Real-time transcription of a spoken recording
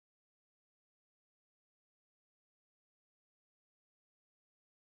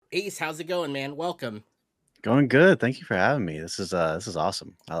Ace, how's it going, man? Welcome. Going good. Thank you for having me. This is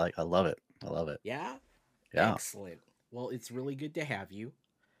awesome. I love it. I love it. Yeah, Yeah. excellent. Well, it's really good to have you.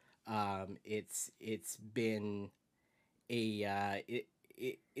 It's been a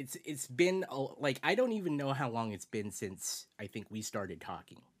it's been like I don't even know how long it's been since I think we started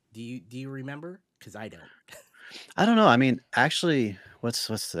talking. Do you remember? Because I don't. I don't know. I mean, actually, what's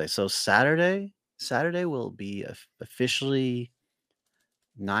today? So Saturday will be officially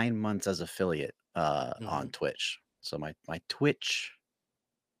 9 months as affiliate Hmm. on Twitch. So my Twitch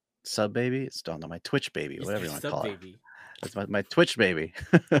sub baby, it's don't know my Twitch baby, It's whatever your you want to sub call it. baby, That's my Twitch baby.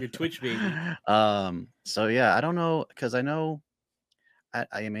 your Twitch baby. So yeah, I don't know because I know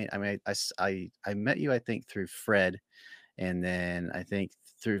I met you I think through Fred. And then I think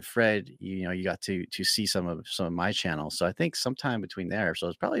through Fred, you got to see some of my channels. So I think sometime between there, so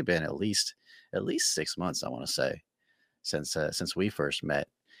it's probably been at least 6 months, I want to say, since we first met,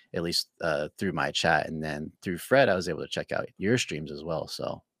 at least through my chat, and then through Fred, I was able to check out your streams as well.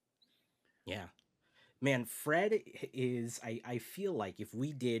 So Yeah, man. Fred is. I feel like if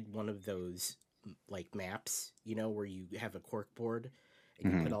we did one of those like maps, where you have a cork board and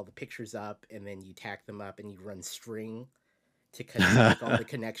you put mhm. all the pictures up and then you tack them up and you run string to make all the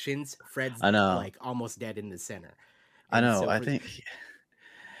connections. Fred's I know, like almost dead in the center, I and know. so I for think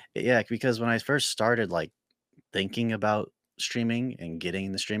yeah, because when I first started like thinking about streaming and getting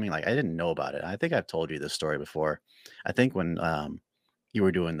into streaming, like, I didn't know about it. I think I've told you this story before. I think when, you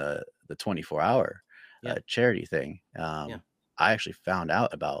were doing the 24-hour, yeah, charity thing, yeah, I actually found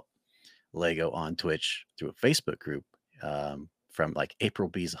out about Lego on Twitch through a Facebook group, from, like, April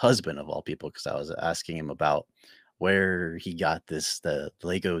B's husband of all people, because I was asking him about where he got the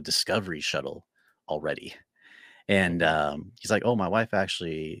Lego Discovery Shuttle already. And, hmm, he's like, "Oh, my wife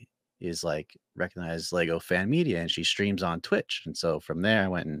actually is, like, recognized LEGO Fan Media, and she streams on Twitch." And so from there, I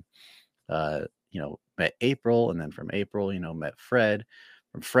went and, met April, and then from April, met Fred.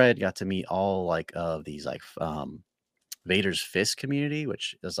 From Fred, got to meet all, like, of these, like, Vader's Fist community,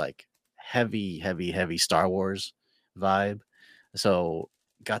 which is, like, heavy, heavy, heavy Star Wars vibe. So,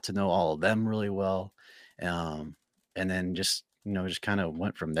 got to know all of them really well, um, and then just kinda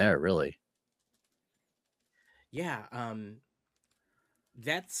went from there, really. yeah.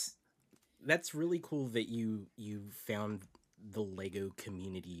 That's that's really cool that you found the Lego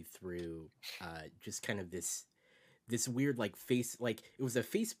community through just kind of this weird like it was a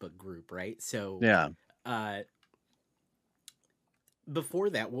Facebook group, right? So Yeah. uh before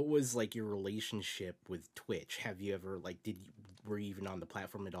that, what was like your relationship with Twitch? Have you ever like did you were you even on the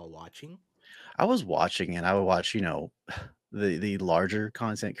platform at all watching? I was watching and I would watch, the larger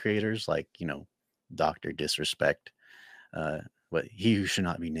content creators like, Dr. Disrespect. Uh, what he who should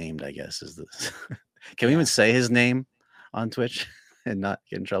not be named, I guess, is this. Can we even Yeah. say his name on Twitch and not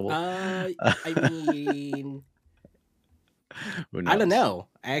get in trouble? Uh Uh, I mean, who I don't knows? know.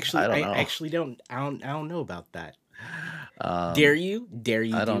 I I actually don't I know. actually don't know about that. Dare Um, you? Dare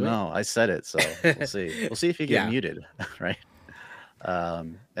you I don't do it? know. I said it, so we'll see. We'll see if you get Yeah. muted, right?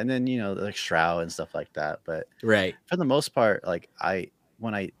 And then, like Shroud and stuff like that. But Right. for the most part, like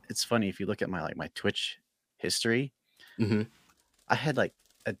it's funny if you look at my Twitch history. Mhm. I had, like,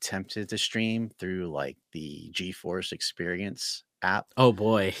 attempted to stream through, like, the GeForce Experience app. Oh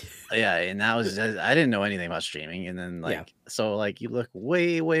boy. Yeah, and that was I didn't know anything about streaming, and then, Yeah. you look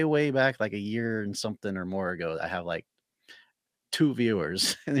way, way, way back, like, a year and something or more ago, I have, like, 2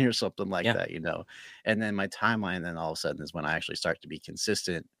 viewers or something like Yeah. that. And then my timeline then all of a sudden is when I actually start to be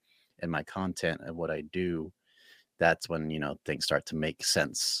consistent in my content and what I do. That's when, things start to make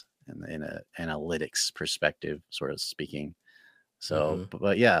sense in a analytics perspective, sort of speaking. So, Mhm.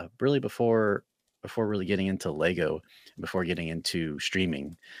 but yeah, really before really getting into Lego, before getting into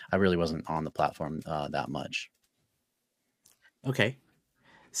streaming, I really wasn't on the platform that much. Okay.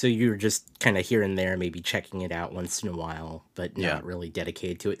 So you're just kind of here and there, maybe checking it out once in a while, but Yeah. not really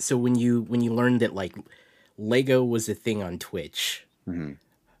dedicated to it. So when you learned that like Lego was a thing on Twitch, Mhm.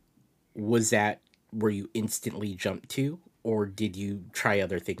 was that where you instantly jumped to, or did you try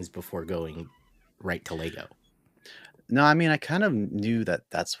other things before going right to Lego? No, I mean, I kind of knew that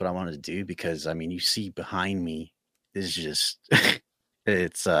that's what I wanted to do because I mean, you see behind me is just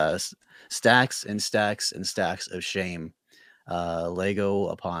it's stacks and stacks and stacks of shame. Lego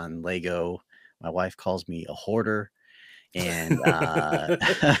upon Lego. My wife calls me a hoarder, and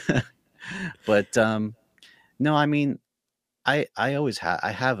but no, I mean, I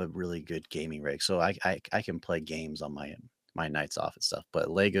have a really good gaming rig, so I can play games on my nights off and stuff.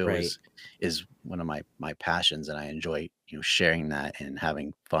 But Lego Right. is one of my passions, and I enjoy sharing that and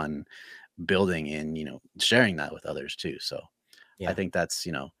having fun building and sharing that with others too. So I Yeah. think that's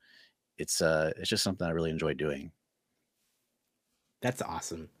it's just something I really enjoy doing. That's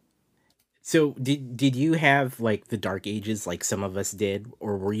awesome. So did you have like the dark ages like some of us did,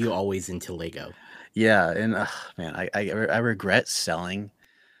 or were you always into Lego? Yeah, and man, I regret selling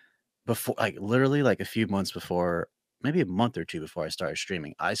before, like literally like a few months before, maybe a month or two before I started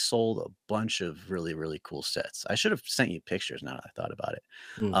streaming. I sold a bunch of really cool sets. I should have sent you pictures now that I thought about it.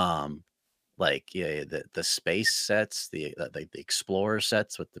 Mm, Um, like yeah, the space sets, the explorer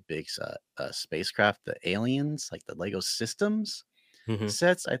sets with the big spacecraft, the aliens, like the Lego systems hmm.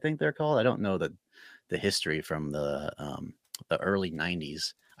 sets, I think they're called. I don't know the history from the early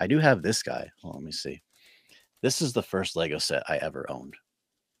 90s. I do have this guy. Well, let me see. This is the first Lego set I ever owned.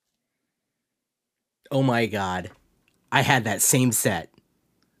 Oh my god, I had that same set.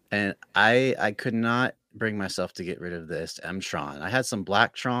 And I could not bring myself to get rid of this M-Tron. I had some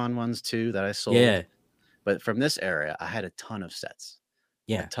Black Tron ones too that I sold, Yeah, but from this area, I had a ton of sets.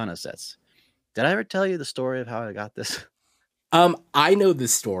 A yeah. ton of sets. Did I ever tell you the story of how I got this? I know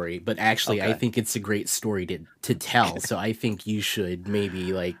this story, but actually, I Okay. think it's a great story to tell. So I think you should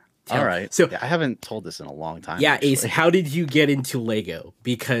maybe like All tell. right. So Yeah, I haven't told this in a long time yeah, Ace, actually. how did you get into Lego?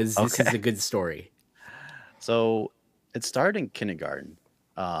 Because this is Okay. a good story. So it started in kindergarten.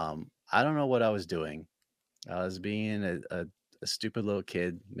 I don't know what I was doing. I was being a stupid little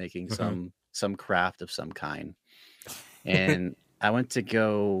kid making Hmm. some craft of some kind. And I went to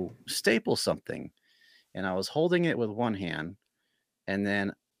go staple something, and I was holding it with one hand, and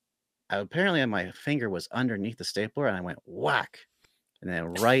then apparently my finger was underneath the stapler, and I went whack, and then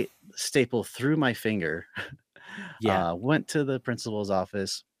right staple through my finger. Yeah. Went to the principal's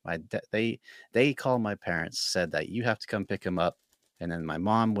office. They called my parents, said that you have to come pick him up, and then my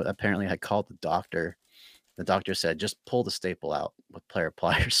mom apparently had called the doctor. The doctor said just pull the staple out with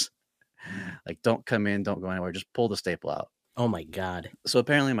pliers. Like don't come in, don't go anywhere, just pull the staple out. Oh my god. So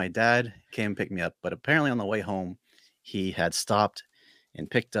apparently my dad came pick me up, but apparently on the way home, he had stopped and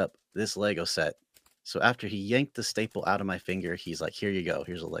picked up this Lego set. So after he yanked the staple out of my finger, he's like, "Here you go.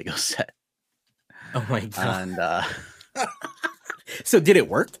 Here's a Lego set." Oh my god. And So did it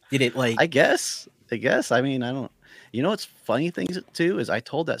work? Did it like? I guess. I mean, I don't. You know what's funny things too is I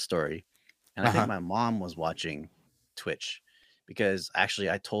told that story, and I Uh think huh. my mom was watching Twitch because actually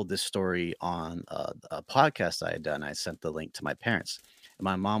I told this story on a podcast I had done. I sent the link to my parents, and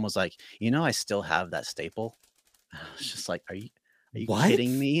my mom was like, I still have that staple." I was just like, "Are you What?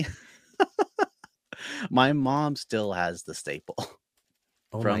 kidding me?" My mom still has the staple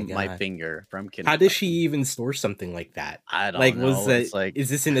Oh my from my god. finger from How does she kindergarten. even store something like that? I Like, don't was know. that? It's like Is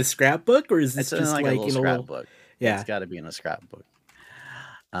this in a scrapbook or is this it's in just like a like little in a little? scrapbook. It's Yeah. got to be in a scrapbook.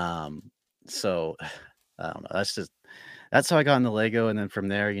 Um, so I don't know. That's how I got into Lego, and then from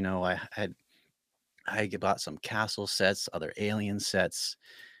there, I bought some castle sets, other alien sets.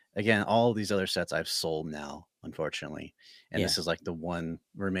 Again, all these other sets I've sold now, unfortunately, and Yeah. this is like the one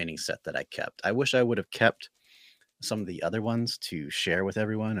remaining set that I kept. I wish I would have kept some of the other ones to share with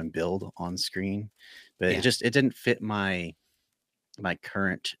everyone and build on screen, but Yeah. it didn't fit my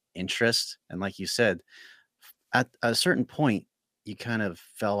current interest. And like you said, at a certain point, you kind of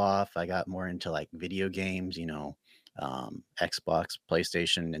fell off. I got more into like video games, Xbox,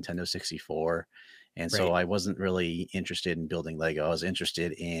 PlayStation, Nintendo 64. And so Right. I wasn't really interested in building Lego. I was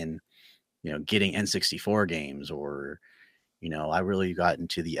interested in, getting N64 games or, I really got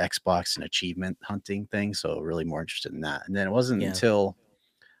into the Xbox and achievement hunting thing. So really more interested in that. And then it wasn't Yeah. until,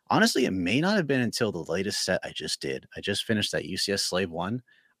 honestly, it may not have been until the latest set I just did. I just finished that UCS Slave One.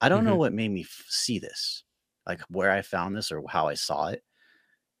 I don't know Hmm. what made me see this, like where I found this or how I saw it.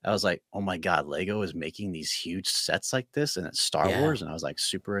 I was like, oh my God, Lego is making these huge sets like this and it's Star Yeah. Wars. And I was like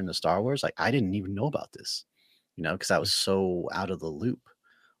super into Star Wars. Like I didn't even know about this, because I was so out of the loop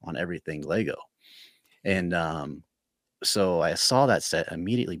on everything Lego. And so I saw that set,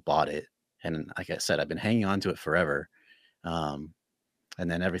 immediately bought it. And like I said, I've been hanging on to it forever. Um, and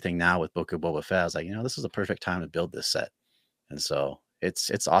then everything now with Book of Boba Fett, I was like, this is a perfect time to build this set. And so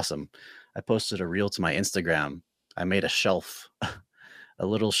it's awesome. I posted a reel to my Instagram. I made a shelf, a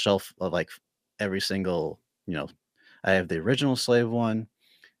little shelf of like every single, I have the original Slave One,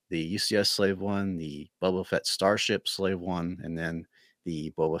 the UCS Slave One, the Boba Fett Starship Slave One, and then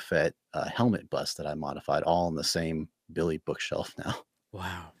the Boba Fett helmet bust that I modified all in the same Billy bookshelf now.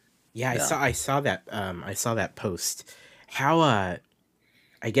 Wow. Yeah, I Yeah. saw I saw that post. How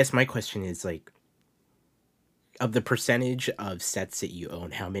I guess my question is like of the percentage of sets that you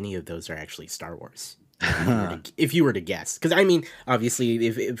own, how many of those are actually Star Wars? If you were to guess. Cuz I mean, obviously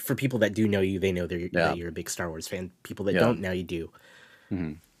if for people that do know you, they know that Yeah. you're a big Star Wars fan. People that Yeah. don't know you do.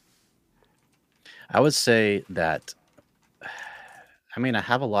 Mhm. I would say that, mean, I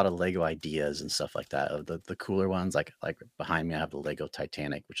have a lot of Lego ideas and stuff like that. Of the cooler ones, like behind me, I have the Lego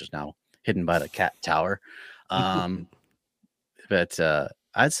Titanic, which is now hidden by the cat tower. Um, but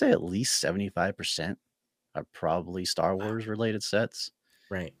I'd say at least 75% are probably Star Wow. Wars related sets.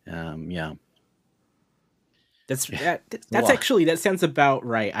 Right. Yeah, That's yeah, that. it's a That's lot. actually that sounds about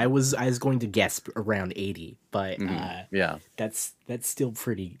right. I was going to guess around 80, but Yeah. that's still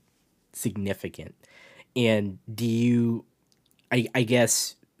pretty significant. And do you? I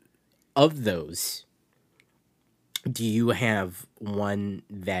guess of those, do you have one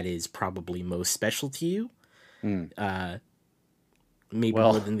that is probably most special to you? Mm. Uh, Maybe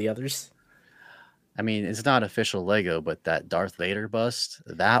more Well, than the others. I mean, it's not official Lego, but that Darth Vader bust,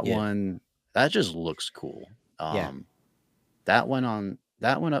 that Yeah. one, that just looks cool. Yeah. That went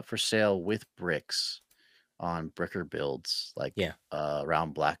up for sale with bricks on Bricker Builds, like Yeah.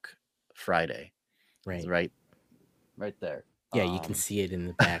 around Black Friday. It's Right. right there. Yeah. You can see it in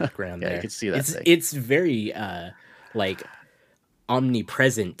the background Yeah, you there. can see that It's thing. it's very like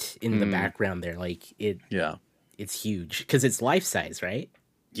omnipresent in the Mm, background there. Like yeah. it's huge because it's life size, right?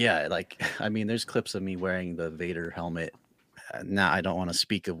 Yeah, like I mean, there's clips of me wearing the Vader helmet. Now I don't want to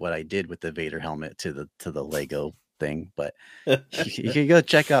speak of what I did with the Vader helmet to the Lego thing, but you can go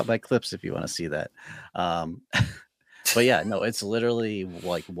check out my clips if you want to see that. Um, but yeah, no, it's literally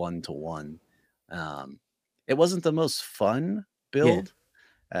like one to one. Um, it wasn't the most fun Yeah. build,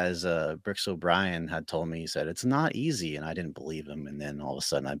 as Brooks O'Brien had told me. He said it's not easy, and I didn't believe him. And then all of a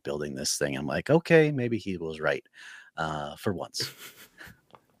sudden, I'm building this thing. I'm like, okay, maybe he was right for once.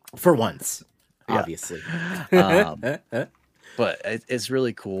 For once, Yeah. obviously. But it's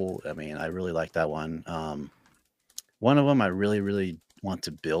really cool. I mean, I really like that one. One of them I really, really want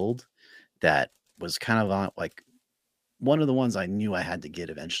to build that was kind of on like one of the ones I knew I had to get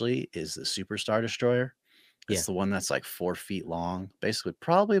eventually is the Superstar Destroyer. Yeah. It's the one that's like 4 feet long, basically,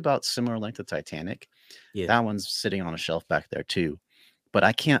 probably about similar length to Titanic. Yeah. That one's sitting on a shelf back there too. But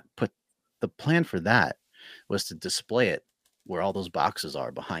I can't put the plan for that was to display it where all those boxes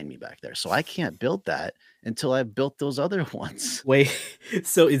are behind me back there. So I can't build that until I've built those other ones. Wait,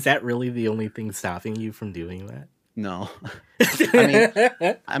 so is that really the only thing stopping you from doing No. I mean,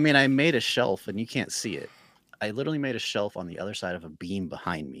 that? I made a shelf and you can't see it. I literally made a shelf on the other side of a beam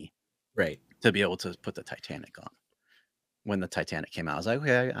behind me Right. to be able to put the Titanic on. When the Titanic came out, I was like,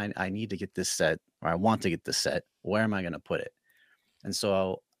 okay, I need to get this set, or I want to get this set. Where am I going to put it? And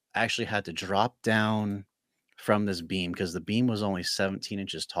so I actually had to drop down from this beam because the beam was only 17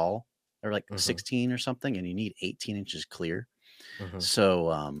 inches tall or like Mm-hmm. 16 or something, and you need 18 inches clear. Mm-hmm.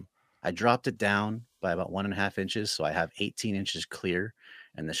 So I dropped it down by about 1.5 inches. So I have 18 inches clear,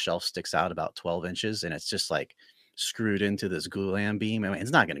 and the shelf sticks out about 12 inches, and it's just like screwed into this glulam beam. I mean, it's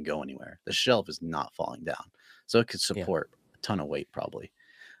not going to go anywhere. The shelf is not falling down. So it could Yeah. support a ton of weight probably.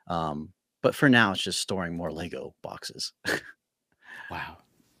 Um, but for now, it's just storing more Lego boxes. Wow.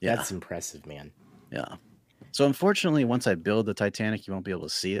 Yeah. That's impressive, man. Yeah. So unfortunately, once I build the Titanic, you won't be able to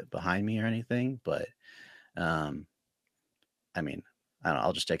see it behind me or anything. But um, I mean, I don't know,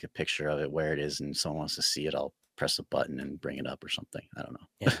 I'll just take a picture of it where it is, and if someone wants to see it, I'll press a button and bring it up or something. I don't know.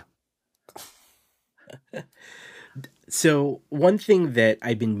 Yeah. So one thing that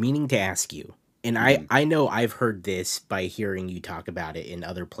I've been meaning to ask you, and Mhm. I know I've heard this by hearing you talk about it in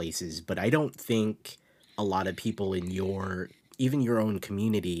other places, but I don't think a lot of people in your even your own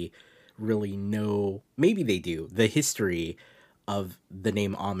community really know, maybe they do, the history of the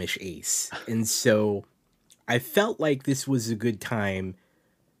name Amish Ace. And so I felt like this was a good time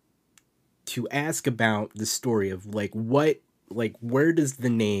to ask about the story of like where does the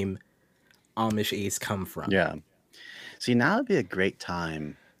name Amish Ace come from? Yeah. See, now would be a great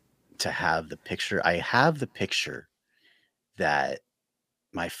time to have the picture. I have the picture that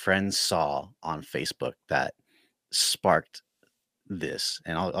my friends saw on Facebook that sparked this,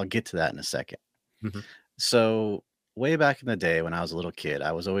 and I'll get to that in a second. Mhm. So, way back in the day when I was a little kid,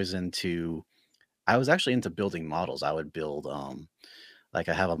 I was actually into building models. I would build like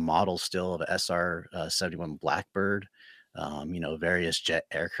I have a model still of a SR 71 Blackbird, various jet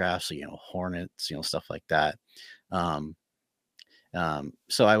aircraft, so Hornets, stuff like that. Um,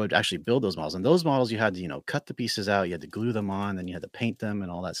 so I would actually build those models, and those models you had to cut the pieces out, you had to glue them on, then you had to paint them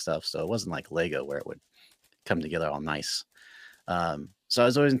and all that stuff. So it wasn't like Lego where it would come together all nice. So I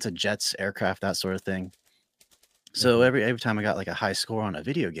was always into jets, aircraft, that sort of thing. So Mhm. every time I got like a high score on a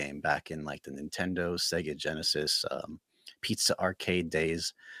video game back in like the Nintendo, Sega Genesis, Pizza Arcade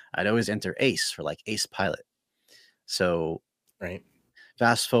days, I'd always enter Ace for like Ace Pilot. So Right.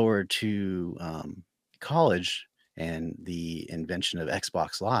 fast forward to college and the invention of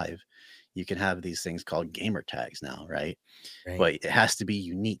Xbox Live, you can have these things called gamer tags now, right? Right. But it has to be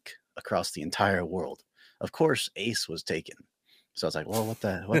unique across the entire world. Of course, Ace was taken. So I was like, well, what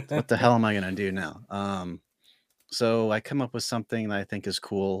the hell am I gonna do now? So I come up with something that I think is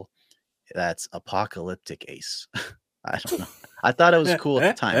cool. That's apocalyptic Ace. I don't know. I thought it was cool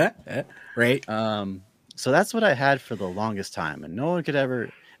at the time. Right. Um, so that's what I had for the longest time, and no one could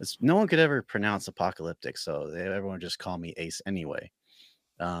ever pronounce apocalyptic, so everyone just call me Ace anyway.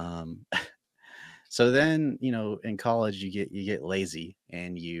 Um, so then, in college you get lazy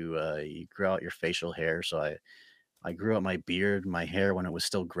and you grow out your facial hair. So I grew out my beard, my hair when it was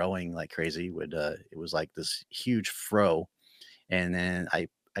still growing like crazy. It was like this huge fro, and then I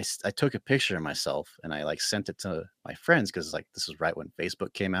took a picture of myself and I like sent it to my friends because like this is right when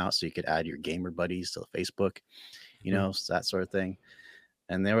Facebook came out, so you could add your gamer buddies to Facebook, Mhm. that sort of thing.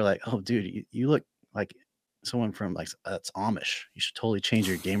 And they were like, "Oh, dude, you look like someone from like that's Amish. You should totally change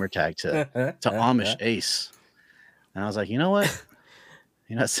your gamer tag to Amish Ace." And I was like, you know what?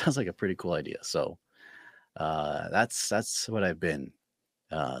 It sounds like a pretty cool idea. So that's what I've been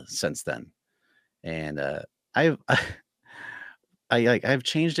since then. And I've I've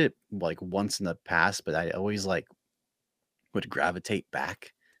changed it like once in the past, but I always like would gravitate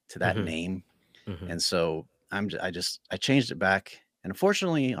back to that Mhm. name. Mhm. And so I changed it back. And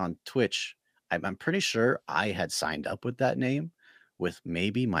unfortunately on Twitch, I'm pretty sure I had signed up with that name with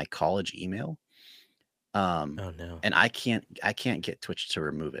maybe my college email. Um, Oh no. and I can't get Twitch to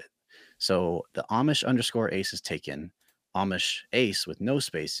remove it. So the Amish underscore Ace is taken. Amish Ace with no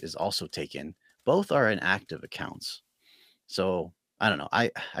space is also taken. Both are inactive accounts. So I don't know. I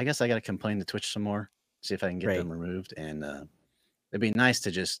guess I got to complain to Twitch some more, see if I can get Right. them removed. And it'd be nice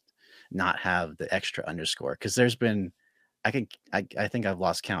to just not have the extra underscore because there's been I think I've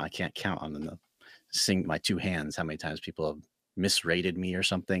lost count. I can't count on the sing my two hands how many times people have misrated me or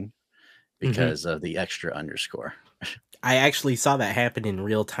something Mhm. because of the extra underscore. I actually saw that happen in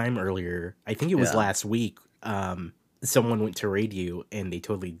real time earlier. I think it was Yeah, last week. Someone went to raid you and they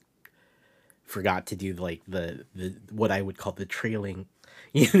totally forgot to do like the what I would call the trailing,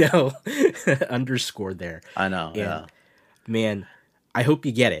 you know, underscore there. I know. And Yeah, man, I hope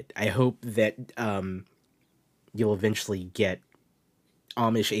you get it. I hope that you'll eventually get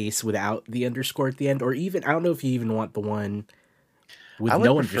Amish Ace without the underscore at the end, or even I don't know if you even want the one I with would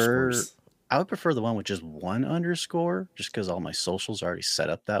no prefer underscores. I would prefer the one with just one underscore, just because all my socials are already set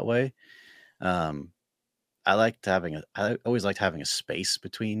up that way. Um, I always liked having a space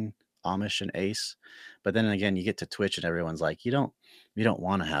between Amish and Ace, but then again, you get to Twitch and everyone's like, you don't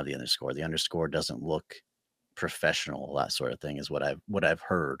want to have the underscore. The underscore doesn't look professional. That sort of thing is what I've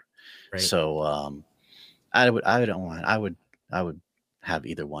heard. Right. So I don't want I would have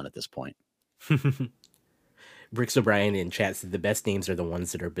either one at this point. Bricks O'Brien in chat said the best names are the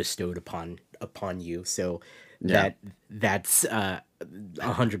ones that are bestowed upon you. So Yeah. that's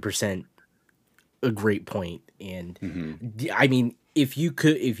 100% a great point. And Hmm. I mean, if you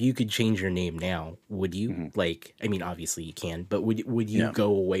could change your name now, would you? Hmm. Like, I mean, obviously you can, but would you Yeah. go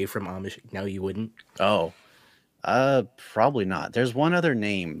away from Amish? No, you wouldn't. Oh, probably not. There's one other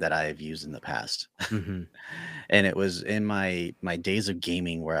name that I've used in the past, Mm-hmm. and it was in my days of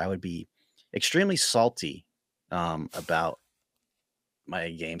gaming where I would be extremely salty about my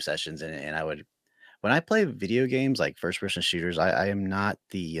game sessions, and I would when I play video games like first person shooters, I am not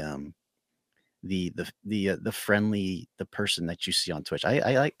the friendly the person that you see on Twitch.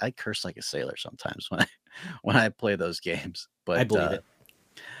 I curse like a sailor sometimes when I when I play those games, I but believe it.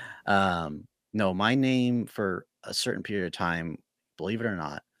 no, my name for a certain period of time, believe it or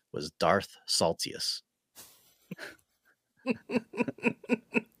not, was Darth Saltius.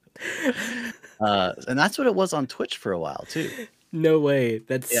 And that's what it was on Twitch for a while too. No way.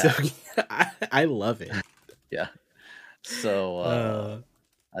 That's so. Yeah, I love it. yeah. So Uh,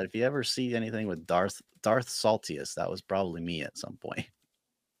 if you ever see anything with Darth Saltius, that was probably me at some point.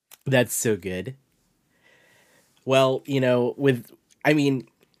 that's so good. Well, I mean,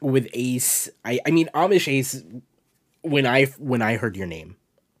 with Ace, I mean Amish Ace. When I heard your name,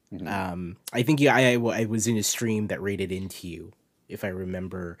 Mhm. I think I was in a stream that rated into you, if I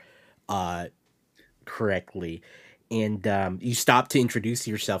remember, uh, correctly, and you stopped to introduce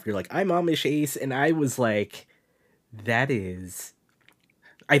yourself. You're like, "I'm Amish Ace," and I was like, "That is."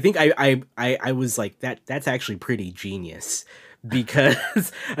 I think I was like that. That's actually pretty genius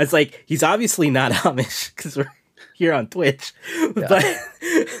because it's like he's obviously not Amish because we're here on Twitch, Yeah.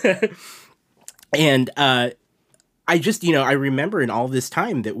 but and I just I remember in all this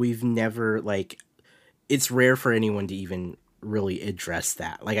time that we've never like it's rare for anyone to even really address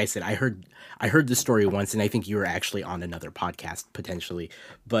that. Like I said, I heard the story once, and I think you were actually on another podcast potentially,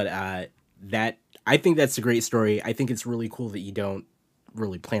 but that I think that's a great story. I think it's really cool that you don't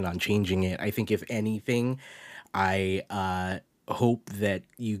really plan on changing it. I think if anything, I hope that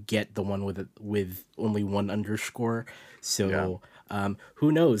you get the one with only one underscore. Yeah. So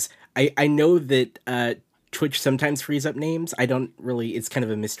who knows? I know that Twitch sometimes frees up names. I don't really. It's kind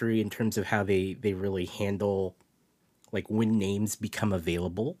of a mystery in terms of how they really handle like when names become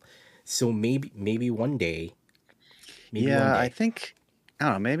available. So maybe one day, maybe one Yeah, I day, think I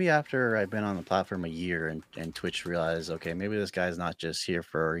don't know, maybe after I've been on the platform a year and Twitch realized, okay, maybe this guy's not just here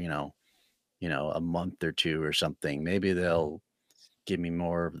for, a month or two or something. Maybe they'll give me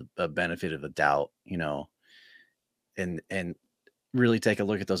more of a benefit of the doubt, and really take a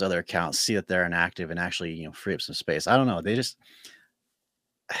look at those other accounts, see that they're inactive and actually, free up some space. I don't know.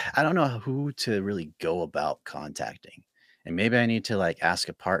 I don't know who to really go about contacting. And maybe I need to like ask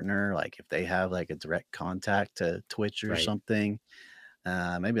a partner, like if they have like a direct contact to Twitch or right? something.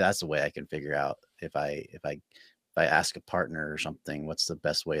 Maybe that's the way I can figure out if I ask a partner or something, what's the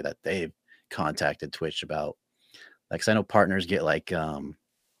best way that they've contacted Twitch about, like, 'cause I know partners get like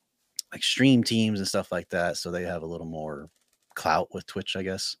stream teams and stuff like that, so they have a little more clout with Twitch, I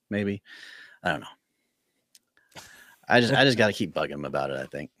guess. Maybe I don't know. I just got to keep bugging them about it. I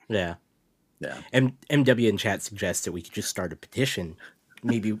think. Yeah. Yeah. MW in chat suggests that we could just start a petition.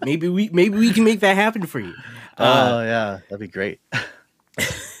 Maybe we can make that happen for you. Oh yeah, that'd be great.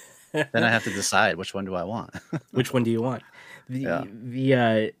 Then I have to decide which one do I want. Which one do you want? Yeah.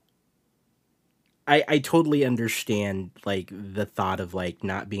 The I totally understand like the thought of like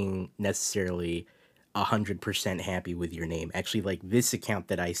not being necessarily 100% happy with your name. Actually, like this account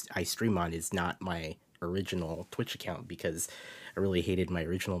that I stream on is not my original Twitch account because I really hated my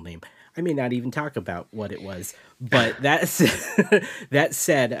original name. I may not even talk about what it was, but that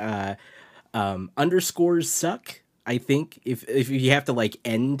said, underscores suck. I think if you have to like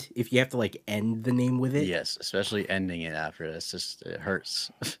end if you have to like end the name with it, Yes, especially ending it after this, just it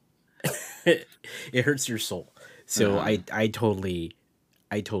hurts. it hurts your soul. So Uh-huh. I totally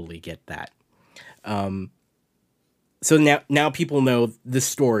get that. Um, so now people know the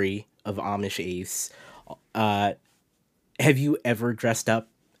story of Amish Ace. Uh, have you ever dressed up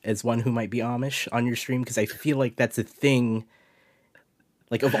as one who might be Amish on your stream? Because I feel like that's a thing.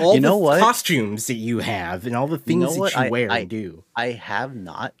 Like of all You the know what? costumes that you have and all the You know things what? that you I wear I and do. I have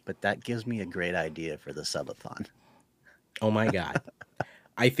not, but that gives me a great idea for the subathon. Oh my god!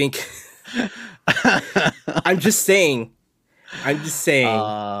 I think I'm just saying. I'm just saying.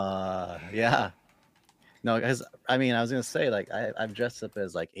 Yeah. No, because I mean, I was gonna say like I've dressed up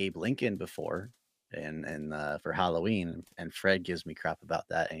as like Abe Lincoln before, and for Halloween, and Fred gives me crap about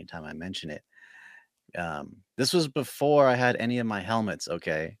that anytime I mention it. This was before I had any of my helmets.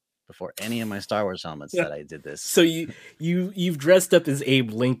 Okay, before any of my Star Wars helmets that I did this. So you've dressed up as Abe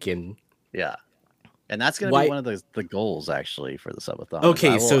Lincoln. Yeah, and that's gonna be Why? one of the goals actually for the subathon is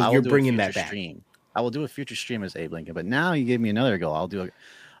Okay, so I will you're do a bringing future that back. stream. I will do a future stream as Abe Lincoln. But now you gave me another goal.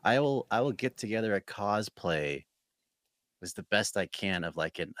 I will get together a cosplay as the best I can of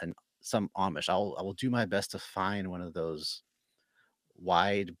like an some Amish. I will do my best to find one of those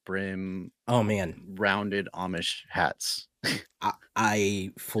wide brim Oh man, rounded Amish hats.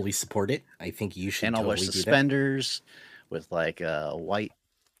 I fully support it. I think you should And I'll wear totally do that. suspenders with like a white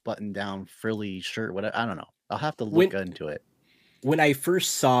button down frilly shirt. Whatever. I don't know. I'll have to look When into it. when I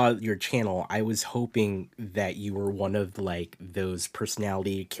first saw your channel, I was hoping that you were one of like those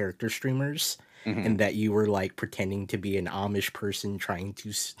personality character streamers Hmm. and that you were like pretending to be an Amish person trying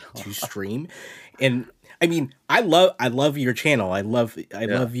to stream. And I mean, I love your channel. I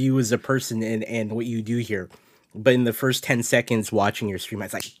Yeah, love you as a person and what you do here. But in the first 10 seconds watching your stream, I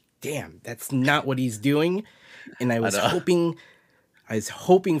was like, "Damn, that's not what he's doing." And I know. I was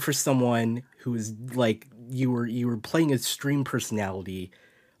hoping for someone who was like you were playing a stream personality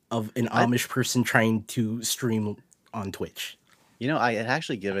of an I Amish person trying to stream on Twitch. I had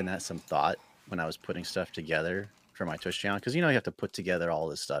actually given that some thought when I was putting stuff together for my Twitch channel because you have to put together all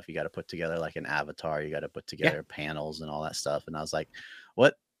this stuff. You got to put together like an avatar. You got to put Yeah. together panels and all that stuff. And I was like,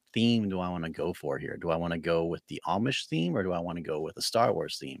 what theme do I want to go for here? Do I want to go with the Amish theme or do I want to go with the Star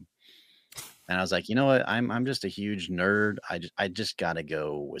Wars theme? And I was like, you know what? I'm just a huge nerd. I just gotta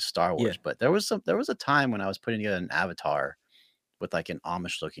go with Star Yeah. Wars. But there was a time when I was putting together an avatar with like an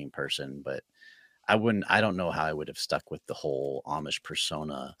Amish looking person, but I don't know how I would have stuck with the whole Amish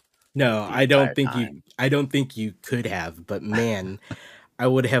persona No, the entire time. I don't think you could have, but man, I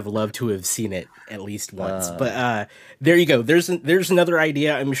would have loved to have seen it at least once. But Uh, there you go. There's another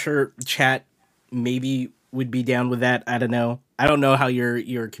idea. I'm sure chat maybe would be down with that. I don't know. I don't know how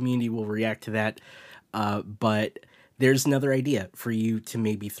your community will react to that. But there's another idea for you to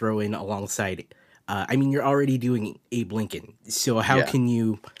maybe throw in alongside. I mean, you're already doing Abe Lincoln, so how Yeah. can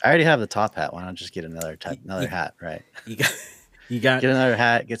you? I already have the top hat. Why not just get You, another you, hat, right? you got you got Get another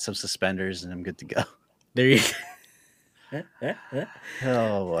hat, get some suspenders, and I'm good to go. there. You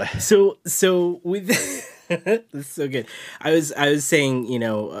Oh boy. so with that's so good. I was saying, we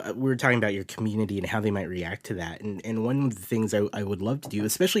were talking about your community and how they might react to that, and one of the things I would love to do,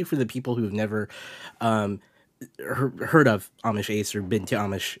 especially for the people who have never um heard of Amish Ace or been to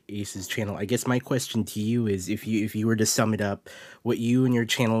Amish Ace's channel. I guess my question to you is, if you were to sum it up, what you and your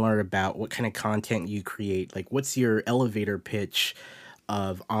channel are about, what kind of content you create, like what's your elevator pitch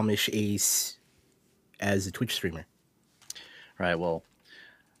of Amish Ace as a Twitch streamer? Right. Well,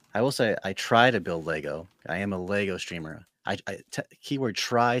 I will say I try to build Lego. I am a Lego streamer. Keyword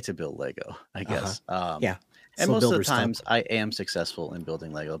try to build Lego, I Uh huh. guess. Yeah. And Slow most of the Builders Club. times I am successful in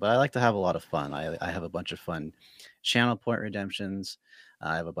building Lego, but I like to have a lot of fun. I have a bunch of fun channel point redemptions.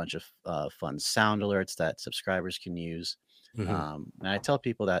 I have a bunch of fun sound alerts that subscribers can use. Hmm. And I tell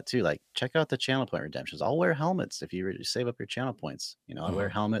people that too, like check out the channel point redemptions. I'll wear helmets if you save up your channel points. I wear Hmm.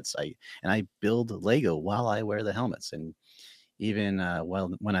 helmets. I build Lego while I wear the helmets, and even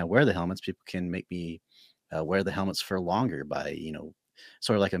when I wear the helmets, people can make me wear the helmets for longer by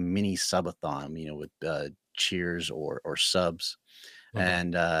sort of like a mini subathon, with cheers or subs. Hmm.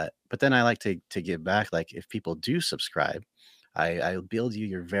 And but then I like to give back. Like if people do subscribe, I'll build you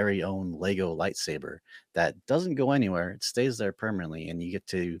your very own Lego lightsaber that doesn't go anywhere. It stays there permanently, and you get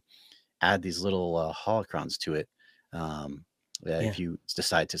to add these little holocrons to it. Yeah. If you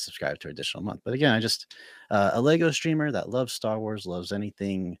decide to subscribe to an additional month. But again, I just a Lego streamer that loves Star Wars, loves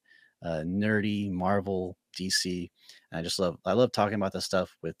anything nerdy, Marvel, DC. And I love talking about this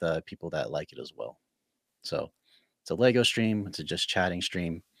stuff with people that like it as well. So it's a Lego stream. It's a just chatting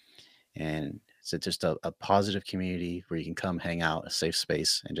stream, and it's just a positive community where you can come hang out, a safe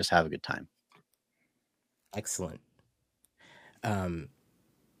space, and just have a good time. Excellent. Um,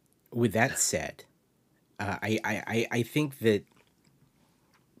 with that said, I think that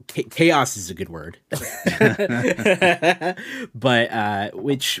chaos is a good word, but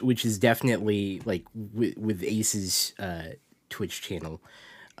which is definitely like with Ace's Twitch channel,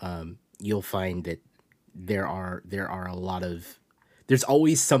 you'll find that there are a lot of there's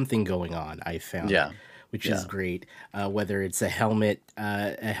always something going on. I found, Yeah, which is yeah. great. Whether it's a helmet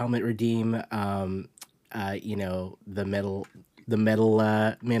redeem, the metal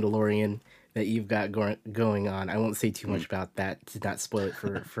Mandalorian that you've got going on. I won't say too Mm, much about that to not spoil it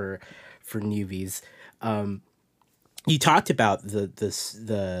for newbies. Um, you talked about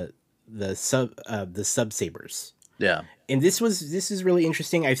the sub sabers, yeah. and this is really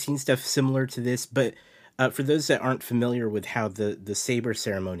interesting. I've seen stuff similar to this, but for those that aren't familiar with how the saber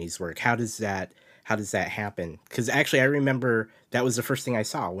ceremonies work, how does that happen? Because actually, I remember that was the first thing I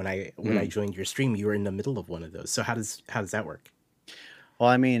saw when I Mm. joined your stream. You were in the middle of one of those. So how does that work? Well,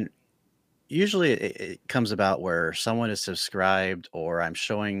 I mean, usually it comes about where someone is subscribed or I'm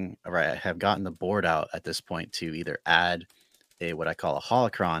showing or I have gotten the board out at this point to either add a what I call a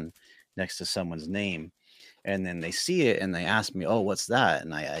holocron next to someone's name. And then they see it and they ask me, "Oh, what's that?"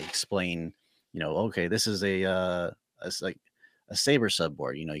 And I explain, okay, this is it's like a saber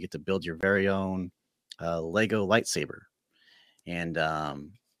subboard. You get to build your very own Lego lightsaber. And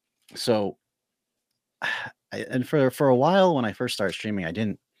so and for a while when I first started streaming, I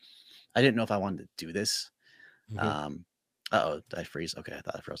didn't know if I wanted to do this. Hmm. Um, uh-oh, did I freeze? Okay, I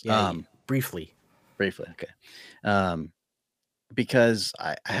thought I froze. Yeah, briefly. Briefly, okay. Um, because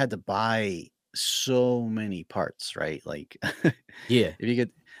I had to buy so many parts, right? Like, if Yeah, you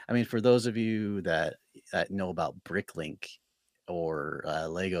could, I mean, for those of you that know about Bricklink or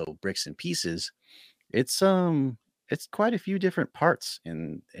Lego bricks and pieces, it's quite a few different parts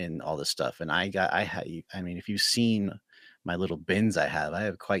in all this stuff, and I mean, if you've seen my little bins I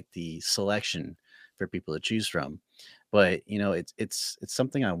have quite the selection for people to choose from. But, it's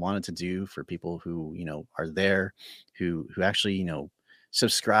something I wanted to do for people who, are there, who actually,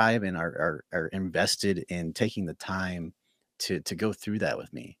 subscribe and are invested in taking the time to go through that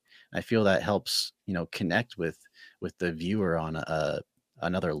with me. I feel that helps, connect with the viewer on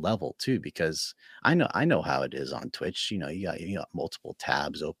another level too, because I know how it is on Twitch. You got multiple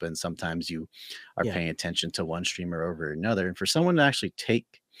tabs open. Sometimes you are yeah, paying attention to one streamer over another. And for someone to actually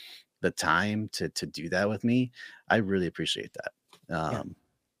take the time to do that with me, I really appreciate that. yeah,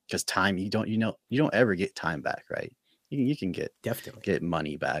 Because time you don't ever get time back, right? You can definitely. get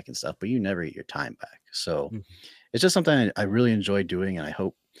money back and stuff, but you never get your time back. So Mhm. it's just something I really enjoy doing, and I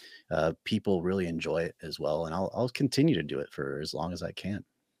hope people really enjoy it as well. And I'll continue to do it for as long as I can.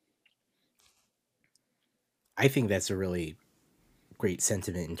 I think that's a really great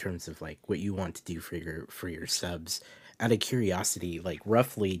sentiment in terms of like what you want to do for your subs. Out of curiosity, like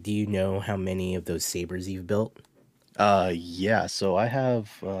roughly, do you know how many of those sabers you've built? Yeah, so I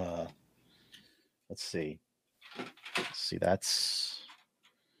have let's see. Let's see, that's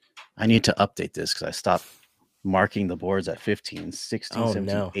I need to update this because I stopped marking the boards at 15, 16, Oh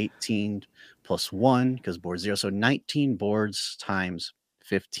 17, no. 18 plus 1 because board 0. So 19 boards times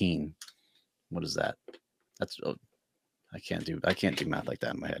 15. What is that? That's oh, I can't do math like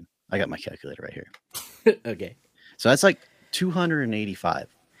that in my head. I got my calculator right here. Okay. So that's like 285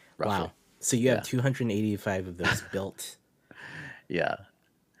 Wow. roughly. So you have Yeah. 285 of those built. Yeah.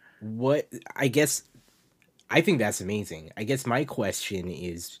 What I guess I think that's amazing. I guess my question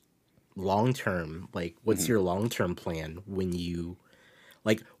is long term, like what's Mhm. your long term plan when you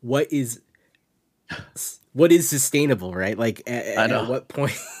like what is sustainable, right? Like I at know. what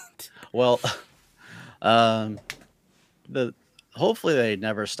point? Well, um the hopefully they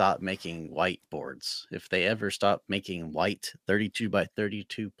never stop making white boards. If they ever stop making white 32 by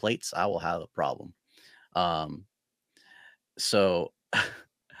 32 plates, I will have a problem. Um so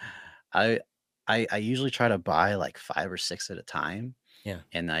I I usually try to buy like 5 or 6 at a time, Yeah.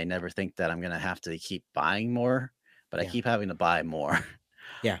 and I never think that I'm going to have to keep buying more, but I Yeah. keep having to buy more.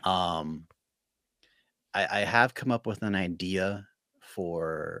 Yeah. um I have come up with an idea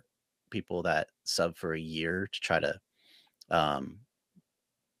for people that sub for a year to try to um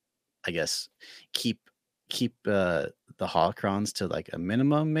I guess keep keep the holocrons to like a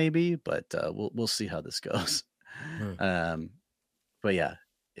minimum maybe, but we'll see how this goes. Hmm. um but yeah,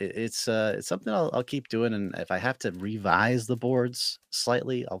 it's something I'll keep doing, and if I have to revise the boards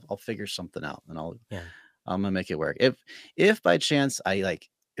slightly, I'll figure something out, and Yeah. I'm gonna make it work. If by chance I like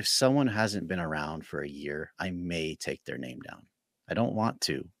if someone hasn't been around for a year, I may take their name down. I don't want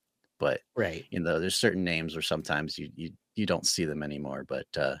to, but Right. there's certain names where sometimes you don't see them anymore. But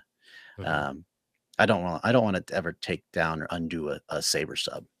Hmm. um, I don't want to ever take down or undo a saber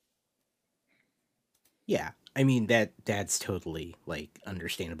sub. Yeah. I mean that's totally like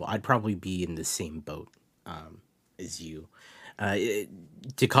understandable. I'd probably be in the same boat um as you. Uh it-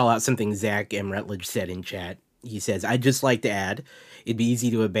 to call out something Zach M. Rutledge said in chat, he says, I'd just like to add, it'd be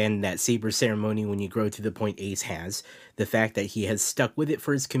easy to abandon that saber ceremony when you grow to the point Ace has. The fact that he has stuck with it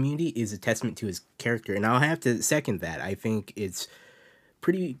for his community is a testament to his character. And I'll have to second that. I think it's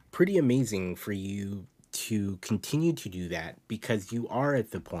pretty amazing for you to continue to do that because you are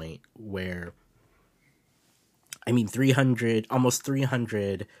at the point where I mean 300 almost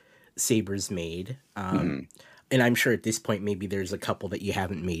 300 sabers made. Mhm. And I'm sure at this point maybe there's a couple that you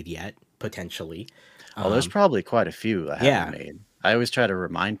haven't made yet potentially. Oh, there's Um probably quite a few I haven't yeah, made. I always try to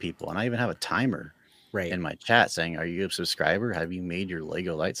remind people, and I even have a timer right. in my chat saying, "Are you a subscriber? Have you made your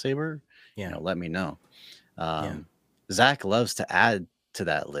Lego lightsaber? Yeah. Let me know." Yeah. Um, Zach loves to add to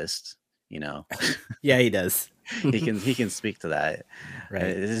that list. You know, Yeah, he does. he can speak to that. Right.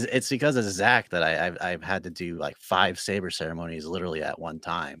 It's because of Zach that I've had to do like 5 saber ceremonies literally at one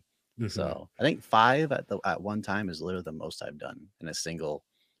time. Hmm. So I think 5 at one time is literally the most I've done in a single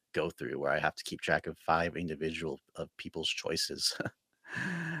go through where I have to keep track of 5 individual of people's choices.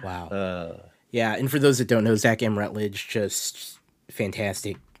 Wow. uh, Yeah, and for those that don't know, Zach M. Rutledge, just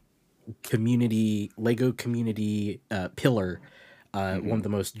fantastic Lego community pillar. One of mhm, the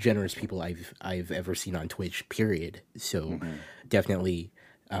most generous people I've ever seen on Twitch. Period. So mhm. definitely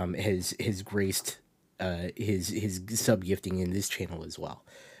has graced his sub gifting in this channel as well.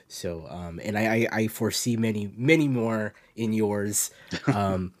 So and I foresee many more in yours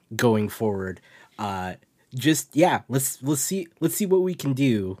going forward. Uh, just yeah, let's see what we can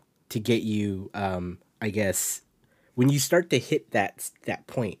do to get you. I guess when you start to hit that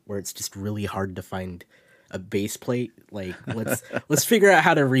point where it's just really hard to find a base plate, like let's figure out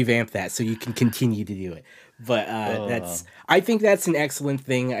how to revamp that so you can continue to do it. But Oh, I think that's an excellent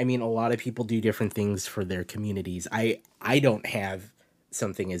thing. I mean, a lot of people do different things for their communities. I don't have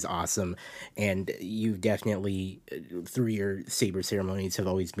something as awesome, and you've definitely through your saber ceremonies have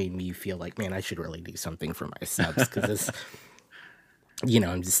always made me feel like, man, I should really do something for my subs because this,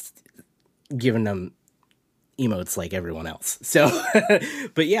 I'm just giving them emotes like everyone else. So,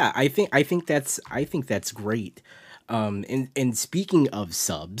 but yeah, I think that's great. And speaking of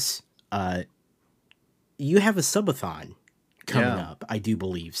subs, you have a subathon coming yeah. up, I do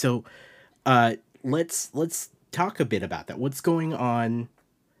believe. So, uh, let's talk a bit about that. What's going on?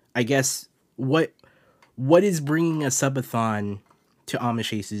 I guess what what is bringing a subathon to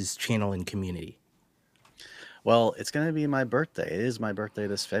Amish Ace's channel and community? Well, it's gonna be my birthday. It is my birthday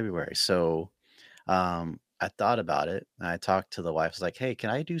this February. So, I thought about it, and I talked to the wife. I was like, "Hey, can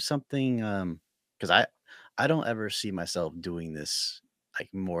I do something?" Because I I don't ever see myself doing this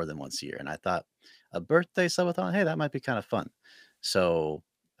like more than once a year. And I thought a birthday subathon, hey, that might be kind of fun. So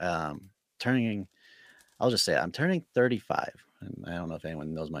um turning I'll just say I'm turning 35. And I don't know if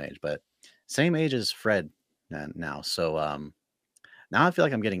anyone knows my age, but same age as Fred now. So now I feel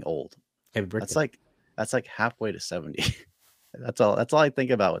like I'm getting old. Happy That's birthday. like that's like halfway to 70. That's all I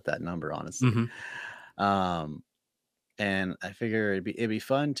think about with that number, honestly. Hmm. Um and I figure it'd be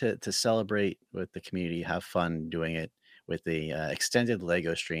fun to celebrate with the community, have fun doing it with the extended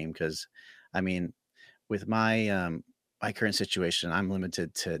Lego stream because I mean, with my current situation, I'm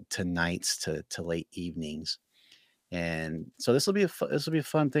limited to nights to late evenings. And so this will be a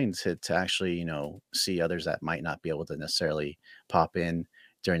fun thing to actually, see others that might not be able to necessarily pop in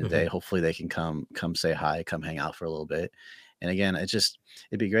during the day. Hmm. Hopefully they can come say hi, come hang out for a little bit. And again, it'd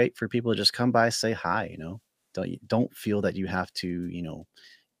be great for people to just come by, say hi. Don't feel that you have to,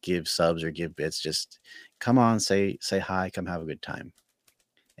 give subs or give bits. Just come on, say hi, come have a good time.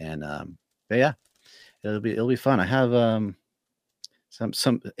 And but yeah, it'll be fun. I have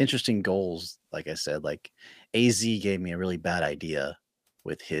some interesting goals, like I said, like AZ gave me a really bad idea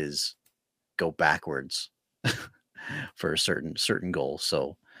with his go backwards for a certain goal.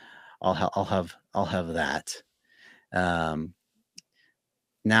 So I'll have that. Um,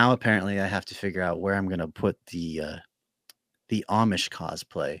 Now apparently I have to figure out where I'm gonna put the Amish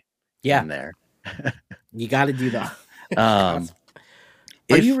cosplay Yeah, in there. you got to do the um, cosplay.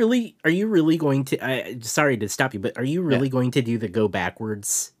 if Are you really going to? Sorry to stop you, but are you Yeah, really going to do the go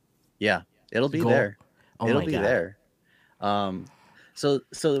backwards yeah, it'll be goal? there. Oh It'll my be god! there. Um, so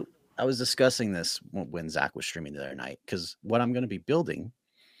I was discussing this when Zach was streaming the other night because what I'm going to be building,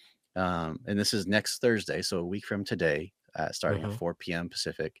 and this is next Thursday, so a week from today, starting at Hmm. 4 p.m.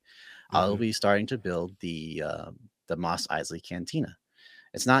 Pacific, I'll Hmm. be starting to build the Moss Isley Cantina.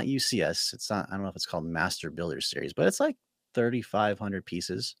 It's not UCS. It's not. I don't know if it's called Master Builder Series, but it's like 3,500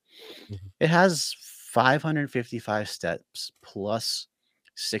 pieces. It has 555 steps plus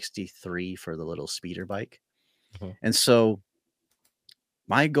 63 for the little speeder bike. Hmm. And so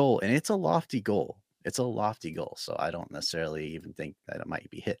my goal, and it's a lofty goal. It's a lofty goal. So I don't necessarily even think that it might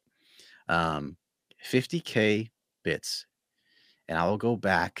be hit. Um, 50K bits. And I will go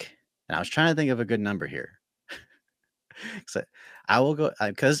back. And I was trying to think of a good number here. So I will go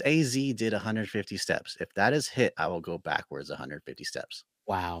because AZ did 150 steps. If that is hit, I will go backwards 150 steps.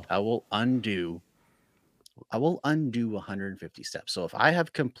 Wow. I will undo I will undo 150 steps. So if I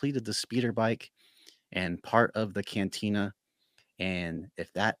have completed the speeder bike and part of the cantina, and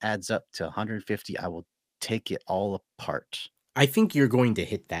if that adds up to 150, I will take it all apart. I think you're going to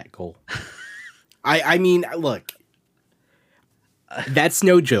hit that goal. I mean, look, that's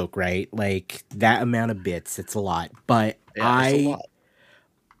no joke, right? Like that amount of bits, it's a lot. But Yeah, it's a lot.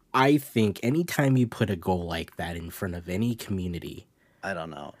 I think anytime you put a goal like that in front of any community, I don't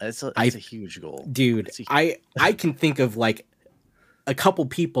know. It's I a huge goal. dude, It's a I can think of like a couple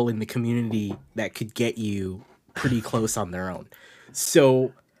people in the community that could get you pretty close on their own.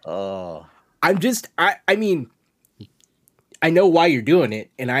 So oh, I mean, I know why you're doing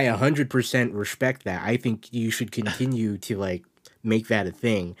it, and I 100% respect that. I think you should continue to like make that a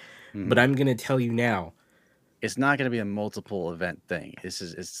thing. But mhm. I'm gonna tell you now, It's not going to be a multiple event thing.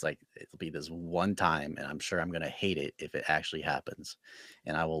 It's like it'll be this one time, and I'm sure I'm going to hate it if it actually happens,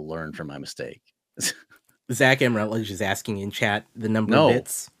 and I will learn from my mistake. Zach Emerald is asking in chat the number of No,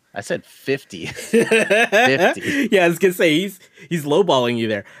 bits. I said 50. 50. Yeah, I was gonna say he's lowballing you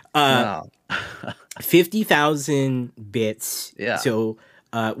there. No. 50,000 bits. Yeah. So,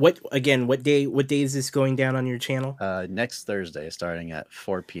 what again? What day is this going down on your channel? Next Thursday, starting at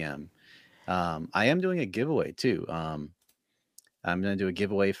 4 p.m. I am doing a giveaway too. I'm going to do a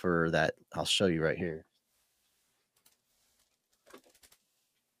giveaway for that. I'll show you right here.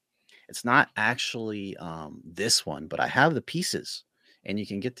 It's not actually this one, but I have the pieces, and you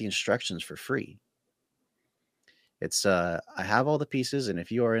can get the instructions for free. It's I have all the pieces, and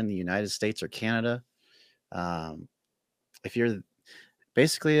if you are in the United States or Canada, um, if you're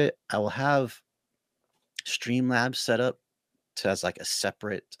basically, I will have Streamlabs set up to as like a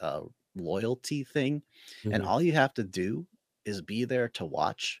separate loyalty thing, and Hmm. all you have to do is be there to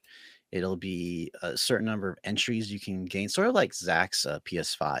watch. It'll be a certain number of entries you can gain, sort of like Zach's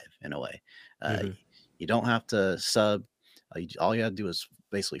PS5 in a way. Uh, Hmm. you don't have to sub. All you have to do is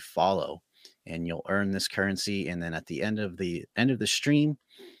basically follow, and you'll earn this currency. And then at the end of the stream,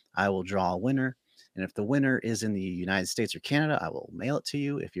 I will draw a winner. And if the winner is in the United States or Canada, I will mail it to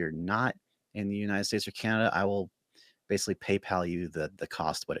you. If you're not in the United States or Canada, I will basically PayPal you the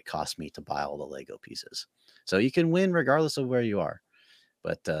cost what it cost me to buy all the Lego pieces. So you can win regardless of where you are.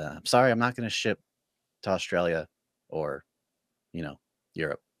 But I'm sorry, I'm not going to ship to Australia or, you know,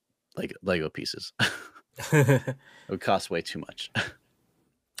 Europe, like Lego pieces. It would cost way too much.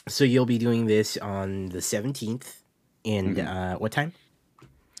 So you'll be doing this on the 17th, and Mhm. what time?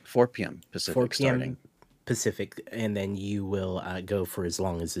 4 p.m. 4 Pacific p.m. starting. Pacific, and then you will go for as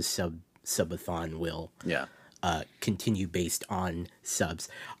long as the subathon will Yeah. continue based on subs.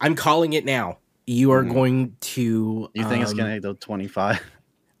 I'm calling it now. You are Mhm. going to. You think it's gonna go 25?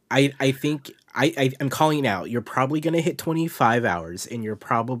 I think I'm calling it now. You're probably gonna hit 25 hours, and you're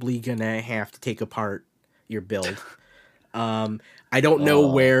probably gonna have to take apart your build. I don't know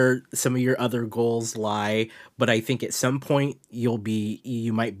Oh, where some of your other goals lie, but I think at some point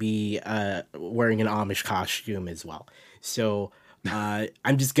you might be wearing an Amish costume as well. So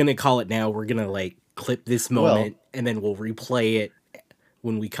I'm just gonna call it now. We're gonna like clip this well, moment, and then we'll replay it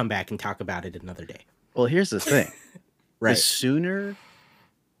when we come back and talk about it another day. here's the thing. The Right. sooner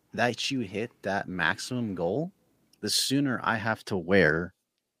that you hit that maximum goal, the sooner I have to wear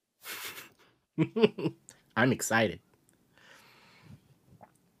I'm excited.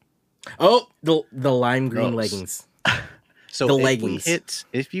 Oh, the lime green those. leggings. So The leggings.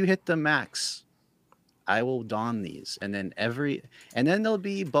 if you hit the max, I will don these, and then there'll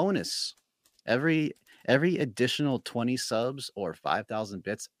be bonus every additional 20 subs or 5,000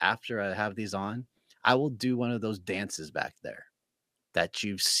 bits after I have these on. I will do one of those dances back there that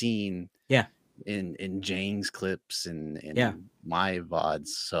you've seen Yeah. in Jane's clips and Yeah. in my VODs.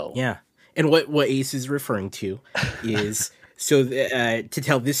 So Yeah. And what Ace is referring to is to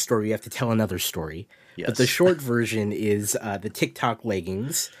tell this story, you have to tell another story. But the yes. short version is the TikTok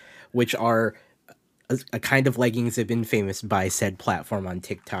leggings, which are a kind of leggings that have been famous by said platform on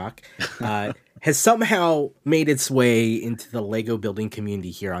TikTok, has somehow made its way into the Lego building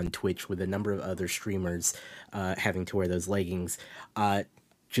community here on Twitch, with a number of other streamers having to wear those leggings.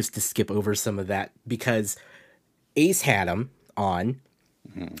 Just to skip over some of that, because Ace had them on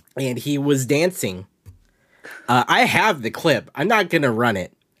Mhm. and he was dancing. I have the clip. I'm not gonna run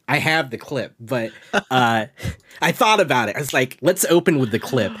it. I have the clip, but I thought about it. I was like, let's open with the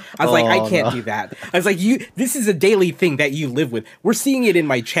clip. I was like, I Oh can't no. do that. I was like, you. This is a daily thing that you live with. We're seeing it in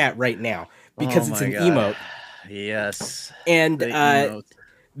my chat right now Oh because it's my an god. emote, Yes. and The emote.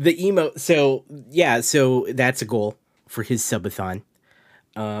 the emote. So yeah, so that's a goal for his subathon.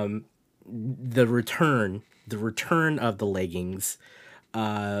 The return of the leggings.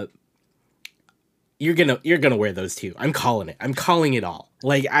 You're gonna wear those too. I'm calling it. I'm calling it all.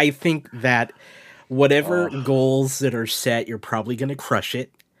 Like, I think that whatever Oh, goals that are set, you're probably gonna crush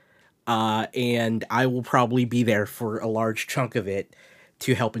it. And I will probably be there for a large chunk of it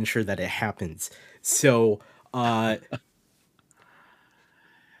to help ensure that it happens. So uh,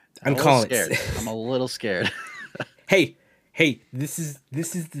 I'm I'm a little calling scared. it. I'm a little scared. Hey, hey, this is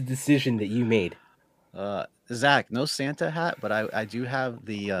the decision that you made. Zach, no Santa hat, but I do have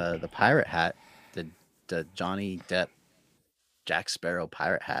the pirate hat, the Johnny Depp Jack Sparrow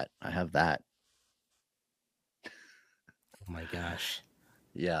pirate hat. I have that. Oh my gosh.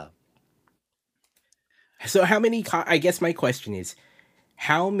 Yeah. So how many? I guess my question is,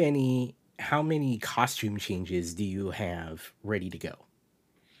 how many costume changes do you have ready to go?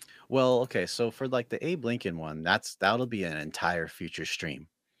 Well, okay, so for like the Abe Lincoln one, that'll be an entire future stream.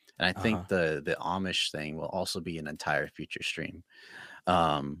 And I Uh think huh. the Amish thing will also be an entire future stream.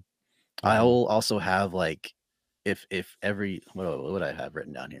 Um I Mm-hmm. will also have like if every what would I have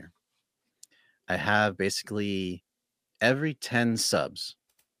written down here? I have basically every 10 subs,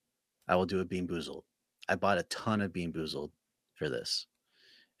 I will do a Bean Boozled. I bought a ton of Bean Boozled for this.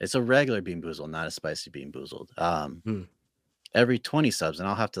 It's a regular Bean Boozled, not a spicy Bean Boozled. Hmm. Every 20 subs, and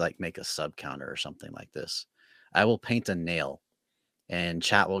I'll have to like make a sub counter or something like this. I will paint a nail, and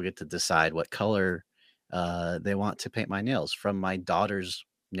chat will get to decide what color they want to paint my nails from my daughter's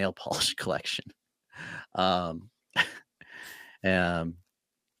nail polish collection. Um, um,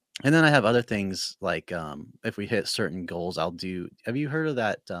 and then I have other things like if we hit certain goals, I'll do. Have you heard of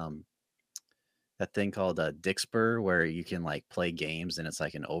that thing called Dixper, where you can like play games and it's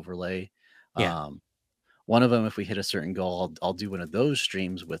like an overlay? Yeah. Um, One of them, if we hit a certain goal, I'll do one of those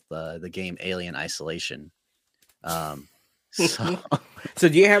streams with the game Alien Isolation. Um, so So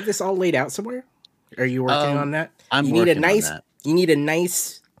do you have this all laid out somewhere? Are you working um, on that? I'm You need a working on nice that. you need a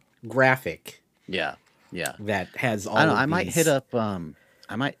nice graphic Yeah, yeah. that has I all don't. of I might hit these. up.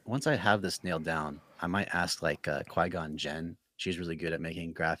 I might once I have this nailed down. I might ask like Qui Gon Jen. She's really good at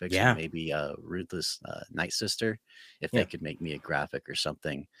making graphics, or Yeah. maybe Ruthless Night Sister, if they Yeah. could make me a graphic or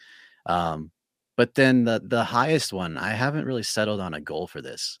something. Um, but then the highest one, I haven't really settled on a goal for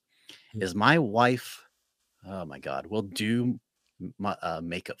this. Is my wife? Oh my God, will do my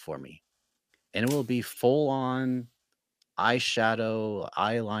makeup for me. and it will be full on eyeshadow,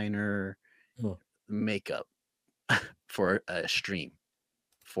 eyeliner, Mm. makeup for a stream.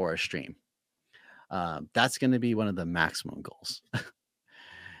 For a stream, that's going to be one of the maximum goals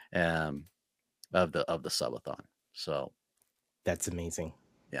um, of the subathon. So That's amazing.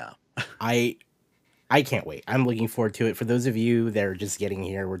 yeah, I I can't wait. I'm looking forward to it. For those of you that are just getting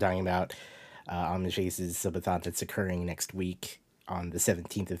here, we're talking about Amish Ace's subathon that's occurring next week on the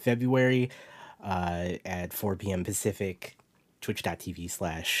 17th of February at 4 p.m. Pacific,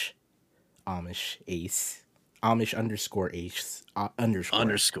 twitch.tv/Amish Ace. Amish underscore Ace underscore.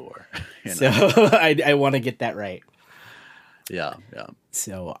 underscore, you So know, I want to get that right. yeah, yeah.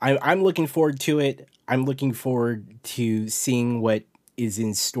 So I'm looking forward to it. I'm looking forward to seeing what is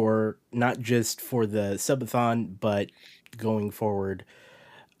in store, not just for the subathon, but going forward.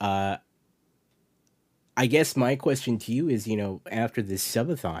 Uh, I guess my question to you is, after this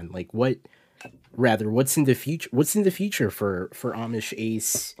subathon, like what's in the future? What's in the future for Amish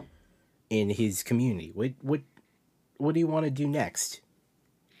Ace in his community? What do you want to do next?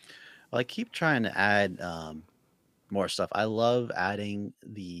 Well, I keep trying to add more stuff. I love adding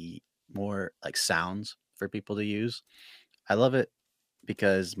the more like sounds for people to use. I love it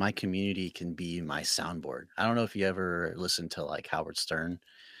because my community can be my soundboard. I don't know if you ever listened to like Howard Stern,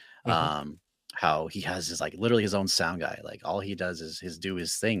 Hmm. um, how he has his like literally his own sound guy. Like all he does is his do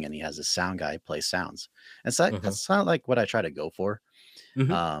his thing, and he has a sound guy play sounds. And so Hmm. that's not like what I try to go for.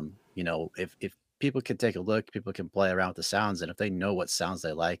 Hmm. If people can take a look, people can play around with the sounds, and if they know what sounds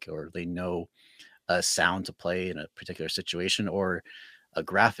they like, or they know a sound to play in a particular situation, or a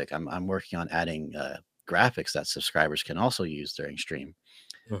graphic, I'm working on adding graphics that subscribers can also use during stream.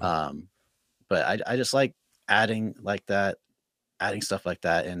 Hmm. Um, but I just like adding like that, adding stuff like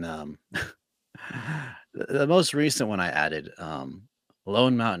that. And the most recent one I added,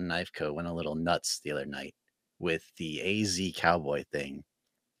 Lone Mountain Knife Co. went a little nuts the other night with the AZ cowboy thing.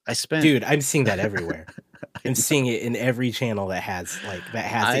 I spent Dude, I'm seeing that everywhere. I I'm know seeing it in every channel that has it. It's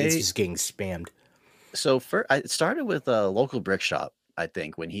I just getting spammed. so for I started with a local brick shop, I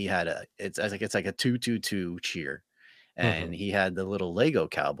think, when he had it's like a 222 cheer. Hmm. And he had the little Lego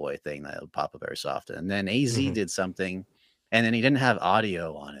cowboy thing that would pop up every so often. And then AZ Hmm. did something, and then he didn't have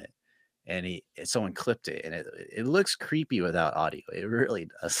audio on it, and someone clipped it, and it looks creepy without audio. It really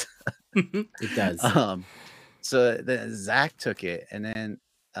does. It does. um, so then Zach took it, and then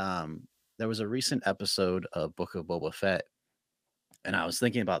there was a recent episode of Book of Boba Fett, and I was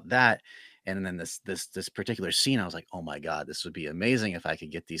thinking about that, and then this particular scene, I was like, "Oh my god, this would be amazing if I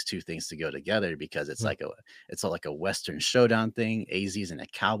could get these two things to go together because it's like a Western showdown thing. AZ's in a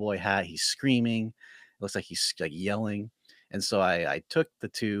cowboy hat, he's screaming, it looks like he's like yelling." And so I took the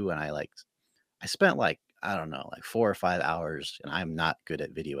two and I spent like, I don't know, like 4 or 5 hours, and I'm not good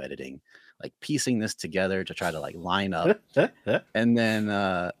at video editing, like piecing this together to try to like line up. And then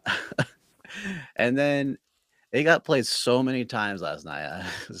and then it got played so many times last night.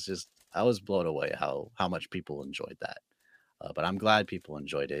 I was blown away how much people enjoyed that. But I'm glad people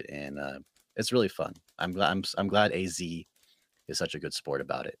enjoyed it, and it's really fun. I'm glad AZ is such a good sport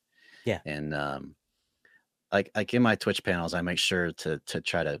about it. Yeah. And like in my Twitch panels, I make sure to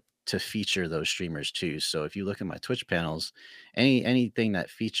try to feature those streamers too. So if you look at my Twitch panels, anything that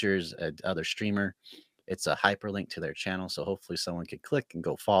features a other streamer, it's a hyperlink to their channel. So hopefully someone could click and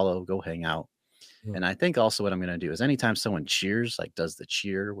go follow, go hang out. Mm. And I think also what I'm going to do is anytime someone cheers, like does the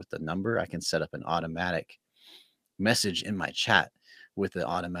cheer with the number, I can set up an automatic message in my chat with the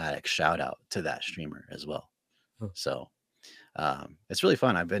automatic shout out to that streamer as well. Mm. So it's really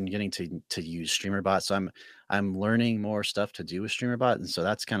fun. I've been getting to use StreamerBot, so I'm learning more stuff to do with StreamerBot, and so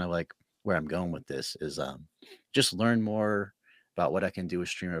that's kind of like where I'm going with this is just learn more about what I can do with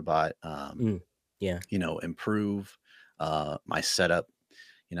StreamerBot. Mm. Yeah. Improve my setup.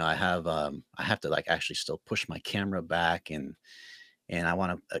 I have to like actually still push my camera back, and I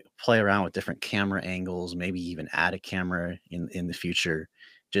want to play around with different camera angles, maybe even add a camera in the future,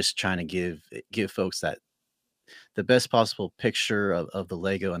 just trying to give folks that the best possible picture of the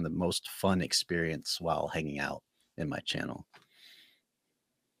Lego and the most fun experience while hanging out in my channel.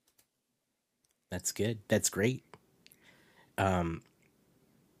 That's good. That's great. Um,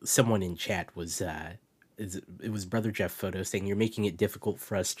 Someone in chat it was Brother Jeff Photo saying you're making it difficult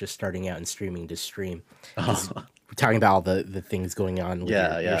for us just starting out and streaming to stream because Oh, we're talking about all the things going on with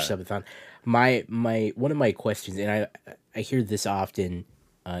yeah, your yeah. subathon. My one of my questions, and I hear this often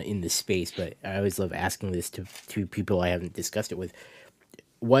in the space, but I always love asking this to people I haven't discussed it with.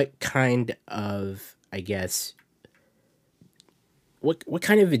 What kind of, I guess, what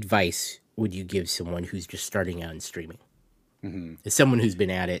kind of advice would you give someone who's just starting out in streaming? Mhm. As someone who's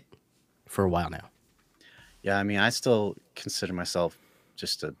been at it for a while now. Yeah, I mean, I still consider myself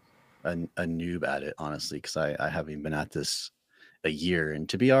just a noob at it, honestly, because I haven't been at this a year, and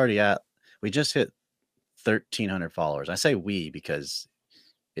to be already at, we just hit 1,300 followers. I say we because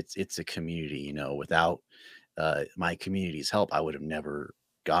it's a community, you know. Without my community's help, I would have never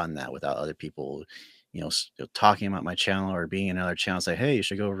gotten that. Without other people, talking about my channel or being in another channel, say, hey, you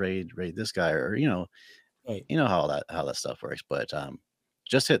should go raid this guy, or Right. how that stuff works. But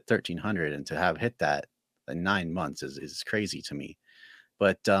just hit 1,300, and to have hit that in 9 months is crazy to me.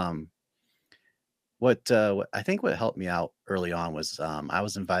 But what I think what helped me out early on was I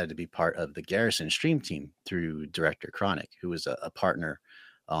was invited to be part of the Garrison stream team through Director Chronic, who was a partner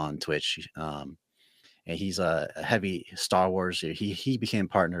on Twitch. And he's a heavy Star Wars. He became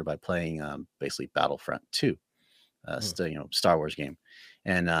partner by playing basically Battlefront 2, Mm. still Star Wars game,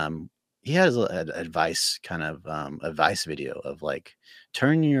 and he has an advice kind of advice video of like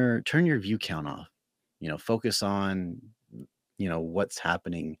turn your view count off, focus on what's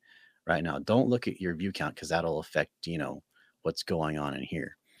happening right now. Don't look at your view count because that'll affect what's going on in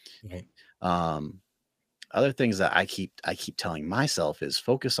here. Right. Um, Other things that I keep telling myself is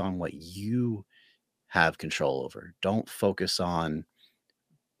focus on what you have control over. Don't focus on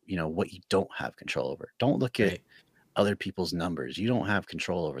what you don't have control over. Don't look at Right. other people's numbers. You don't have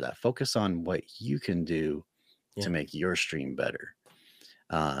control over that. Focus on what you can do Yeah. to make your stream better,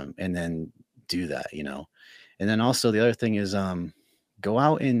 and then do that. And then also the other thing is go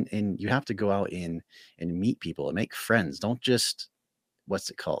out and you have to go out and meet people and make friends. Don't just, what's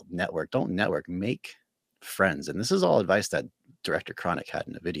it called, network. Don't network, make friends. And this is all advice that Director Chronic had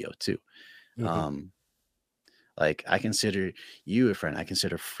in the video too. Hmm. um like, I consider you a friend, I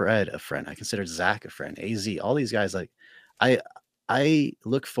consider Fred a friend, I consider Zach a friend, AZ, all these guys. Like, i I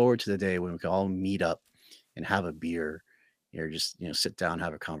look forward to the day when we can all meet up and have a beer, or just sit down,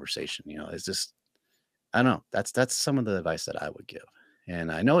 have a conversation. It's just, I don't know. That's some of the advice that I would give.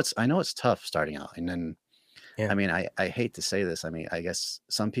 And I know it's tough starting out. And then, Yeah. I mean, I hate to say this. I mean, I guess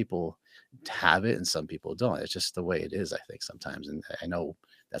some people have it and some people don't. It's just the way it is, I think, sometimes. And I know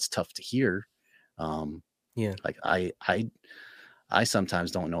that's tough to hear. Um, Yeah. like I sometimes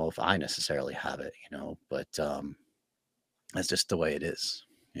don't know if I necessarily have it, but that's just the way it is,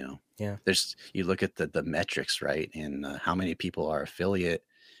 you know. Yeah. You look at the metrics, right? And how many people are affiliate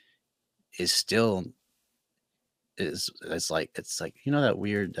is still is it's like that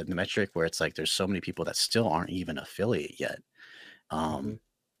weird that metric where it's like there's so many people that still aren't even affiliate yet, Hmm. um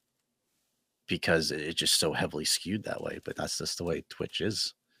because it's just so heavily skewed that way. But that's just the way Twitch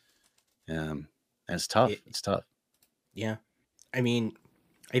is. And it's tough. It. It's tough. Yeah. I mean,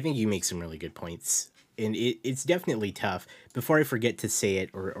 I think you make some really good points, and it's definitely tough. Before I forget to say it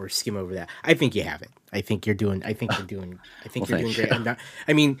or skim over that, I think you have it. I think you're doing. I think you're doing. I Well, think you're doing thank you. great. I'm not.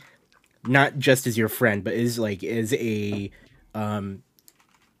 I mean, not just as your friend, but as a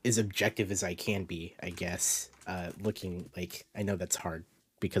as objective as I can be, I guess. Looking like I know that's hard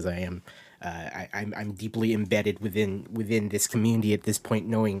because I am. I'm deeply embedded within this community at this point,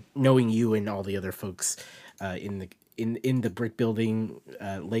 knowing you and all the other folks in the brick building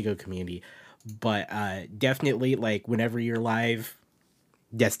Lego community. But definitely, like whenever you're live,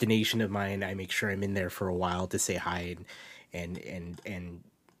 destination of mine, I make sure I'm in there for a while to say hi and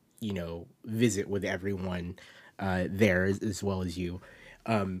visit with everyone there as well as you,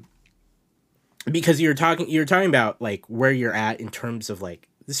 because you're talking about like where you're at in terms of like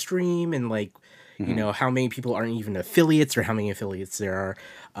the stream and like Hmm. how many people aren't even affiliates or how many affiliates there are.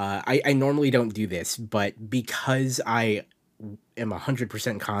 I normally don't do this, but because I am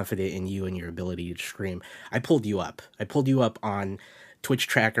 100% confident in you and your ability to stream, I pulled you up on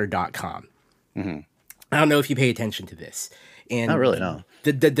twitchtracker.com. Hmm. I don't know if you pay attention to this, Not and really, no.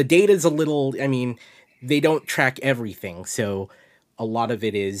 the data is a little. I mean, they don't track everything, so a lot of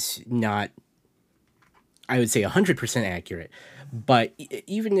it is not, I would say, 100% accurate. But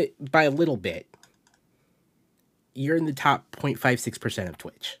even by a little bit, you're in the top 0.56% of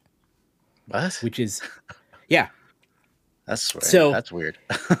Twitch, What? which is, yeah. That's weird. So That's weird.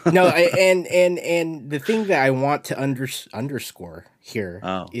 no, and the thing that I want to underscore here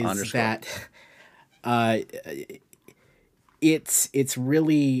Oh, is underscore. that uh, it's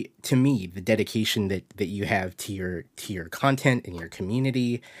really, to me, the dedication that you have to your content and your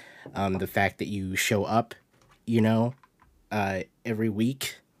community, the fact that you show up, you know every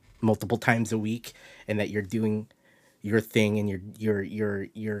week, multiple times a week, and that you're doing your thing, and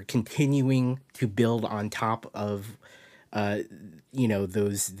you're continuing to build on top of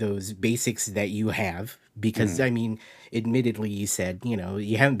those basics that you have, because Hmm. I mean, admittedly, you said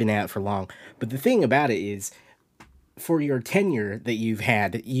you haven't been at it for long, but the thing about it is, for your tenure that you've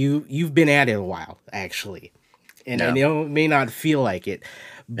had, you've been at it a while, actually, and I Yeah. know it may not feel like it,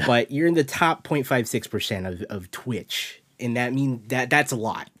 but you're in the top 0.56% of Twitch, and that means that's a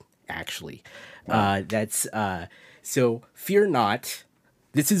lot, actually. Wow. That's so fear not.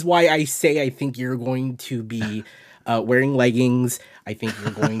 This is why I say I think you're going to be wearing leggings. I think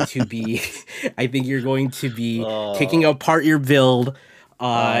you're going to be, I think you're going to be taking Oh. apart your build,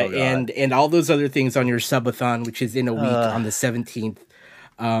 Oh God. and all those other things on your subathon, which is in a week Uh, on the 17th.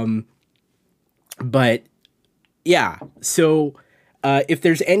 But yeah, so if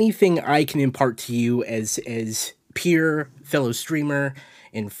there's anything I can impart to you as peer, fellow streamer,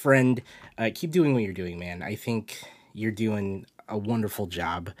 and friend, keep doing what you're doing, man. I think you're doing a wonderful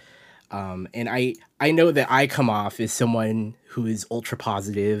job. And I know that I come off as someone who is ultra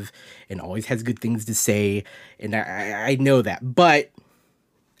positive and always has good things to say, and I know that, but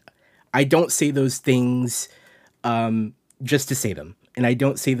I don't say those things just to say them, and I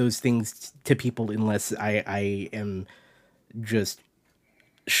don't say those things to people unless I am just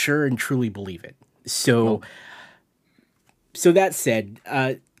sure and truly believe it. So well, so that said,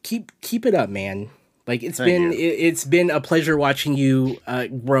 keep it up, man. Like thank you. it's been a pleasure watching you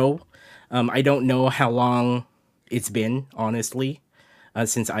grow. I don't know how long it's been, honestly,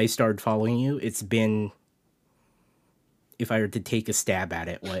 since I started following you. It's been, if I were to take a stab at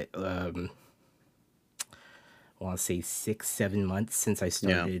it, what I want to say 6 7 months since I Yeah.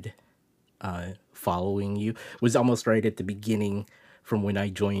 started following you. Was almost right at the beginning from when I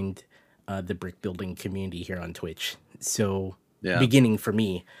joined the brick building community here on Twitch. So Yeah. beginning for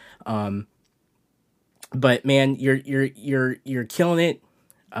me. But man, you're killing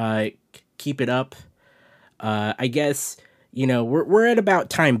it. Keep it up. I guess we're at about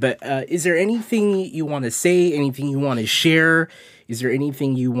time. But is there anything you want to say? Anything you want to share? Is there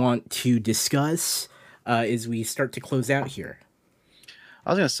anything you want to discuss as we start to close out here? I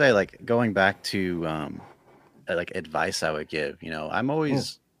was gonna say, like, going back to like advice I would give. I'm Mm,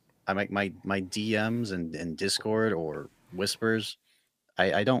 always, I make my DMs and Discord or whispers.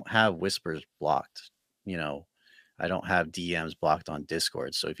 I don't have whispers blocked. You know, I don't have DMs blocked on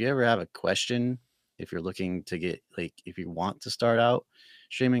Discord. So if you ever have a question, if you're looking to get, like, if you want to start out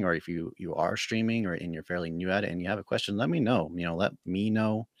streaming, or if you are streaming or and you're fairly new at it and you have a question, let me know. Let me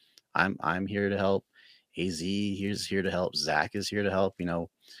know. I'm here to help. Az here's here to help. Zach is here to help.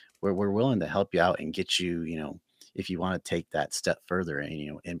 We're willing to help you out and get you. If you want to take that step further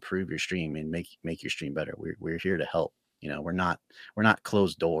and improve your stream and make your stream better, we're here to help. We're not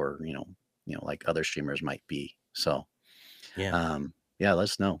closed door. Like other streamers might be. So yeah, yeah, let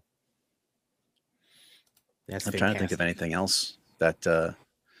us know. that's I'm trying to think of fantastic. anything else that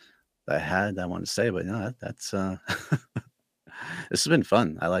I had that I want to say, but no, that's this has been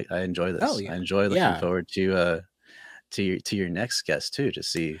fun. I enjoy Oh this. yeah, I enjoy looking yeah, forward to your next guest too, to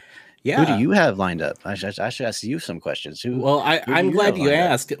see who do yeah. you have lined up. I should ask you some questions. Who Well, who do I'm you have glad you lined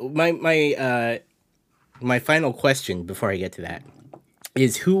up? asked. My final question before I get to that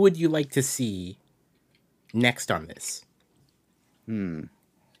is, who would you like to see next on this? Hmm.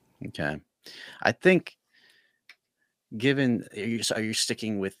 Okay. I think, given, are you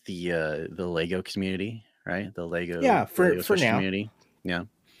sticking with the Lego community, right? The Yeah, Lego for Twitch now, community. Yeah.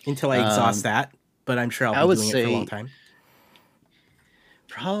 until I exhaust Um, that, but I'm sure I'll I be would doing it for a long say time.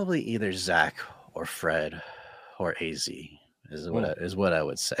 probably either Zach or Fred or AZ Mm. is what I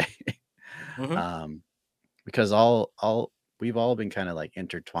would say. Hmm. um, because all we've all been kind of like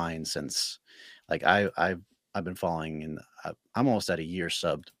intertwined since, like, I've been following, and I'm almost at a year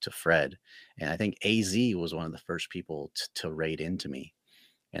subbed to Fred, and I think AZ was one of the first people to raid into me,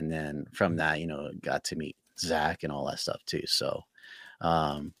 and then from that, got to meet Zach and all that stuff too. So,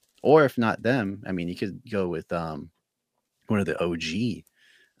 um, or if not them, I mean, you could go with one of the OG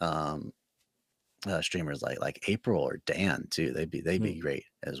um, streamers like April or Dan too. They'd be great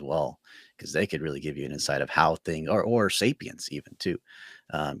as well, because they could really give you an insight of how things, or Sapiens even too,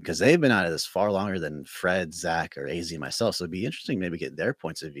 because they've been at it this far longer than Fred, Zach, or Az myself. So it'd be interesting maybe get their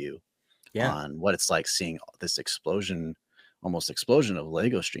points of view Yeah, on what it's like seeing this almost explosion of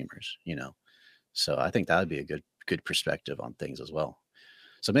Lego streamers. So I think that would be a good perspective on things as well.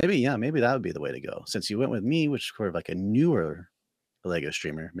 So maybe, yeah, maybe that would be the way to go. Since you went with me, which is sort of like a newer Lego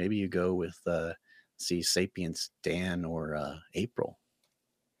streamer, maybe you go with see Sapiens Dan or April.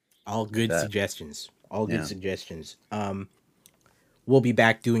 all good That suggestions. All good Yeah. suggestions. We'll be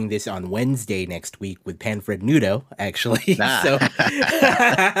back doing this on Wednesday next week with Panfred Nudo, actually. Ah.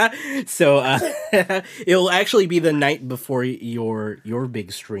 So it'll actually be the night before your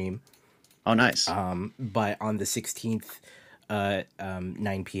big stream. Oh, nice. But on the 16th,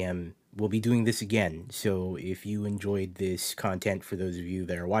 9 p.m. we'll be doing this again. So if you enjoyed this content, for those of you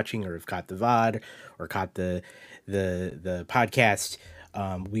that are watching or have caught the VOD or caught the podcast,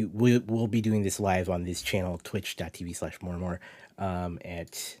 we will be doing this live on this channel, twitch.tv/more and more,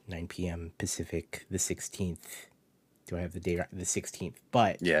 at 9 p.m. Pacific, the 16th. Do I have the date right? The 16th?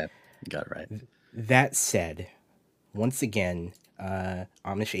 But Yeah, you got it right. that said, once again,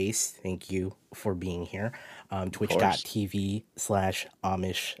 Amish Ace, thank you for being here. Of course.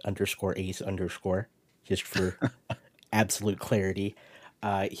 Twitch.tv/Amish_Ace underscore, just for absolute clarity.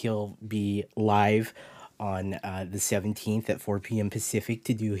 He'll be live on the 17th at 4 p.m. Pacific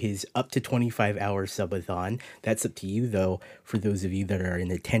to do his up to 25-hour subathon. That's up to you, though. For those of you that are in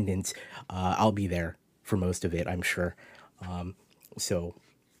attendance, I'll be there for most of it, I'm sure. So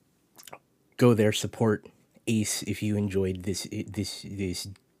go there, support Ace if you enjoyed this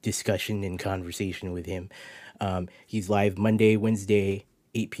discussion and conversation with him. He's live Monday, Wednesday,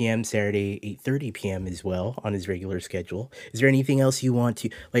 8 p.m., Saturday, 8:30 p.m. as well on his regular schedule. Is there anything else you want to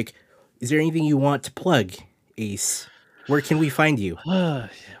like? Is there anything you want to plug, Ace? Where can we find you?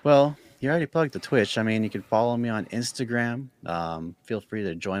 Well, you already plugged the Twitch. I mean, you can follow me on Instagram. Feel free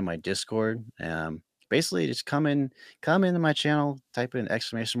to join my Discord. Basically, just come into my channel, type in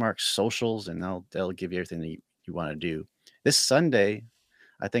 !socials, and they'll give you everything that you want to do. This Sunday,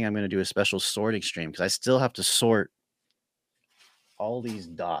 I think I'm going to do a special sorting stream because I still have to sort all these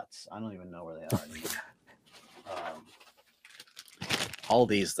dots. I don't even know where they are anymore. All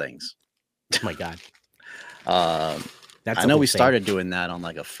these things. Oh my God, that's I know we started doing that on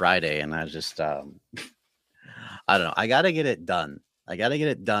like a Friday, and I just I don't know. I gotta get it done. I gotta get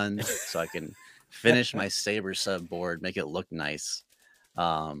it done so I can finish my Saber sub board, make it look nice.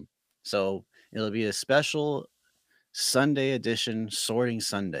 So it'll be a special Sunday edition sorting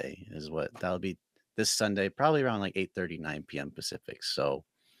Sunday is what that'll be this Sunday, probably around like 8:30, 9 p.m. Pacific. So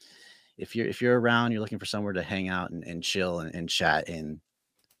if you're around, you're looking for somewhere to hang out and chill and chat and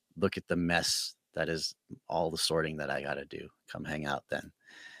look at the mess that is all the sorting that I gotta do. Come hang out then.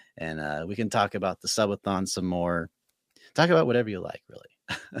 And we can talk about the subathon some more. Talk about whatever you like, really.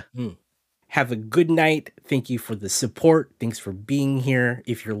 Have a good night. Thank you for the support. Thanks for being here.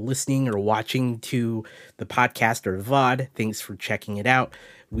 If you're listening or watching to the podcast or VOD, thanks for checking it out.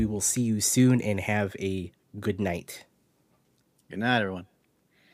 We will see you soon and have a good night. Good night, everyone.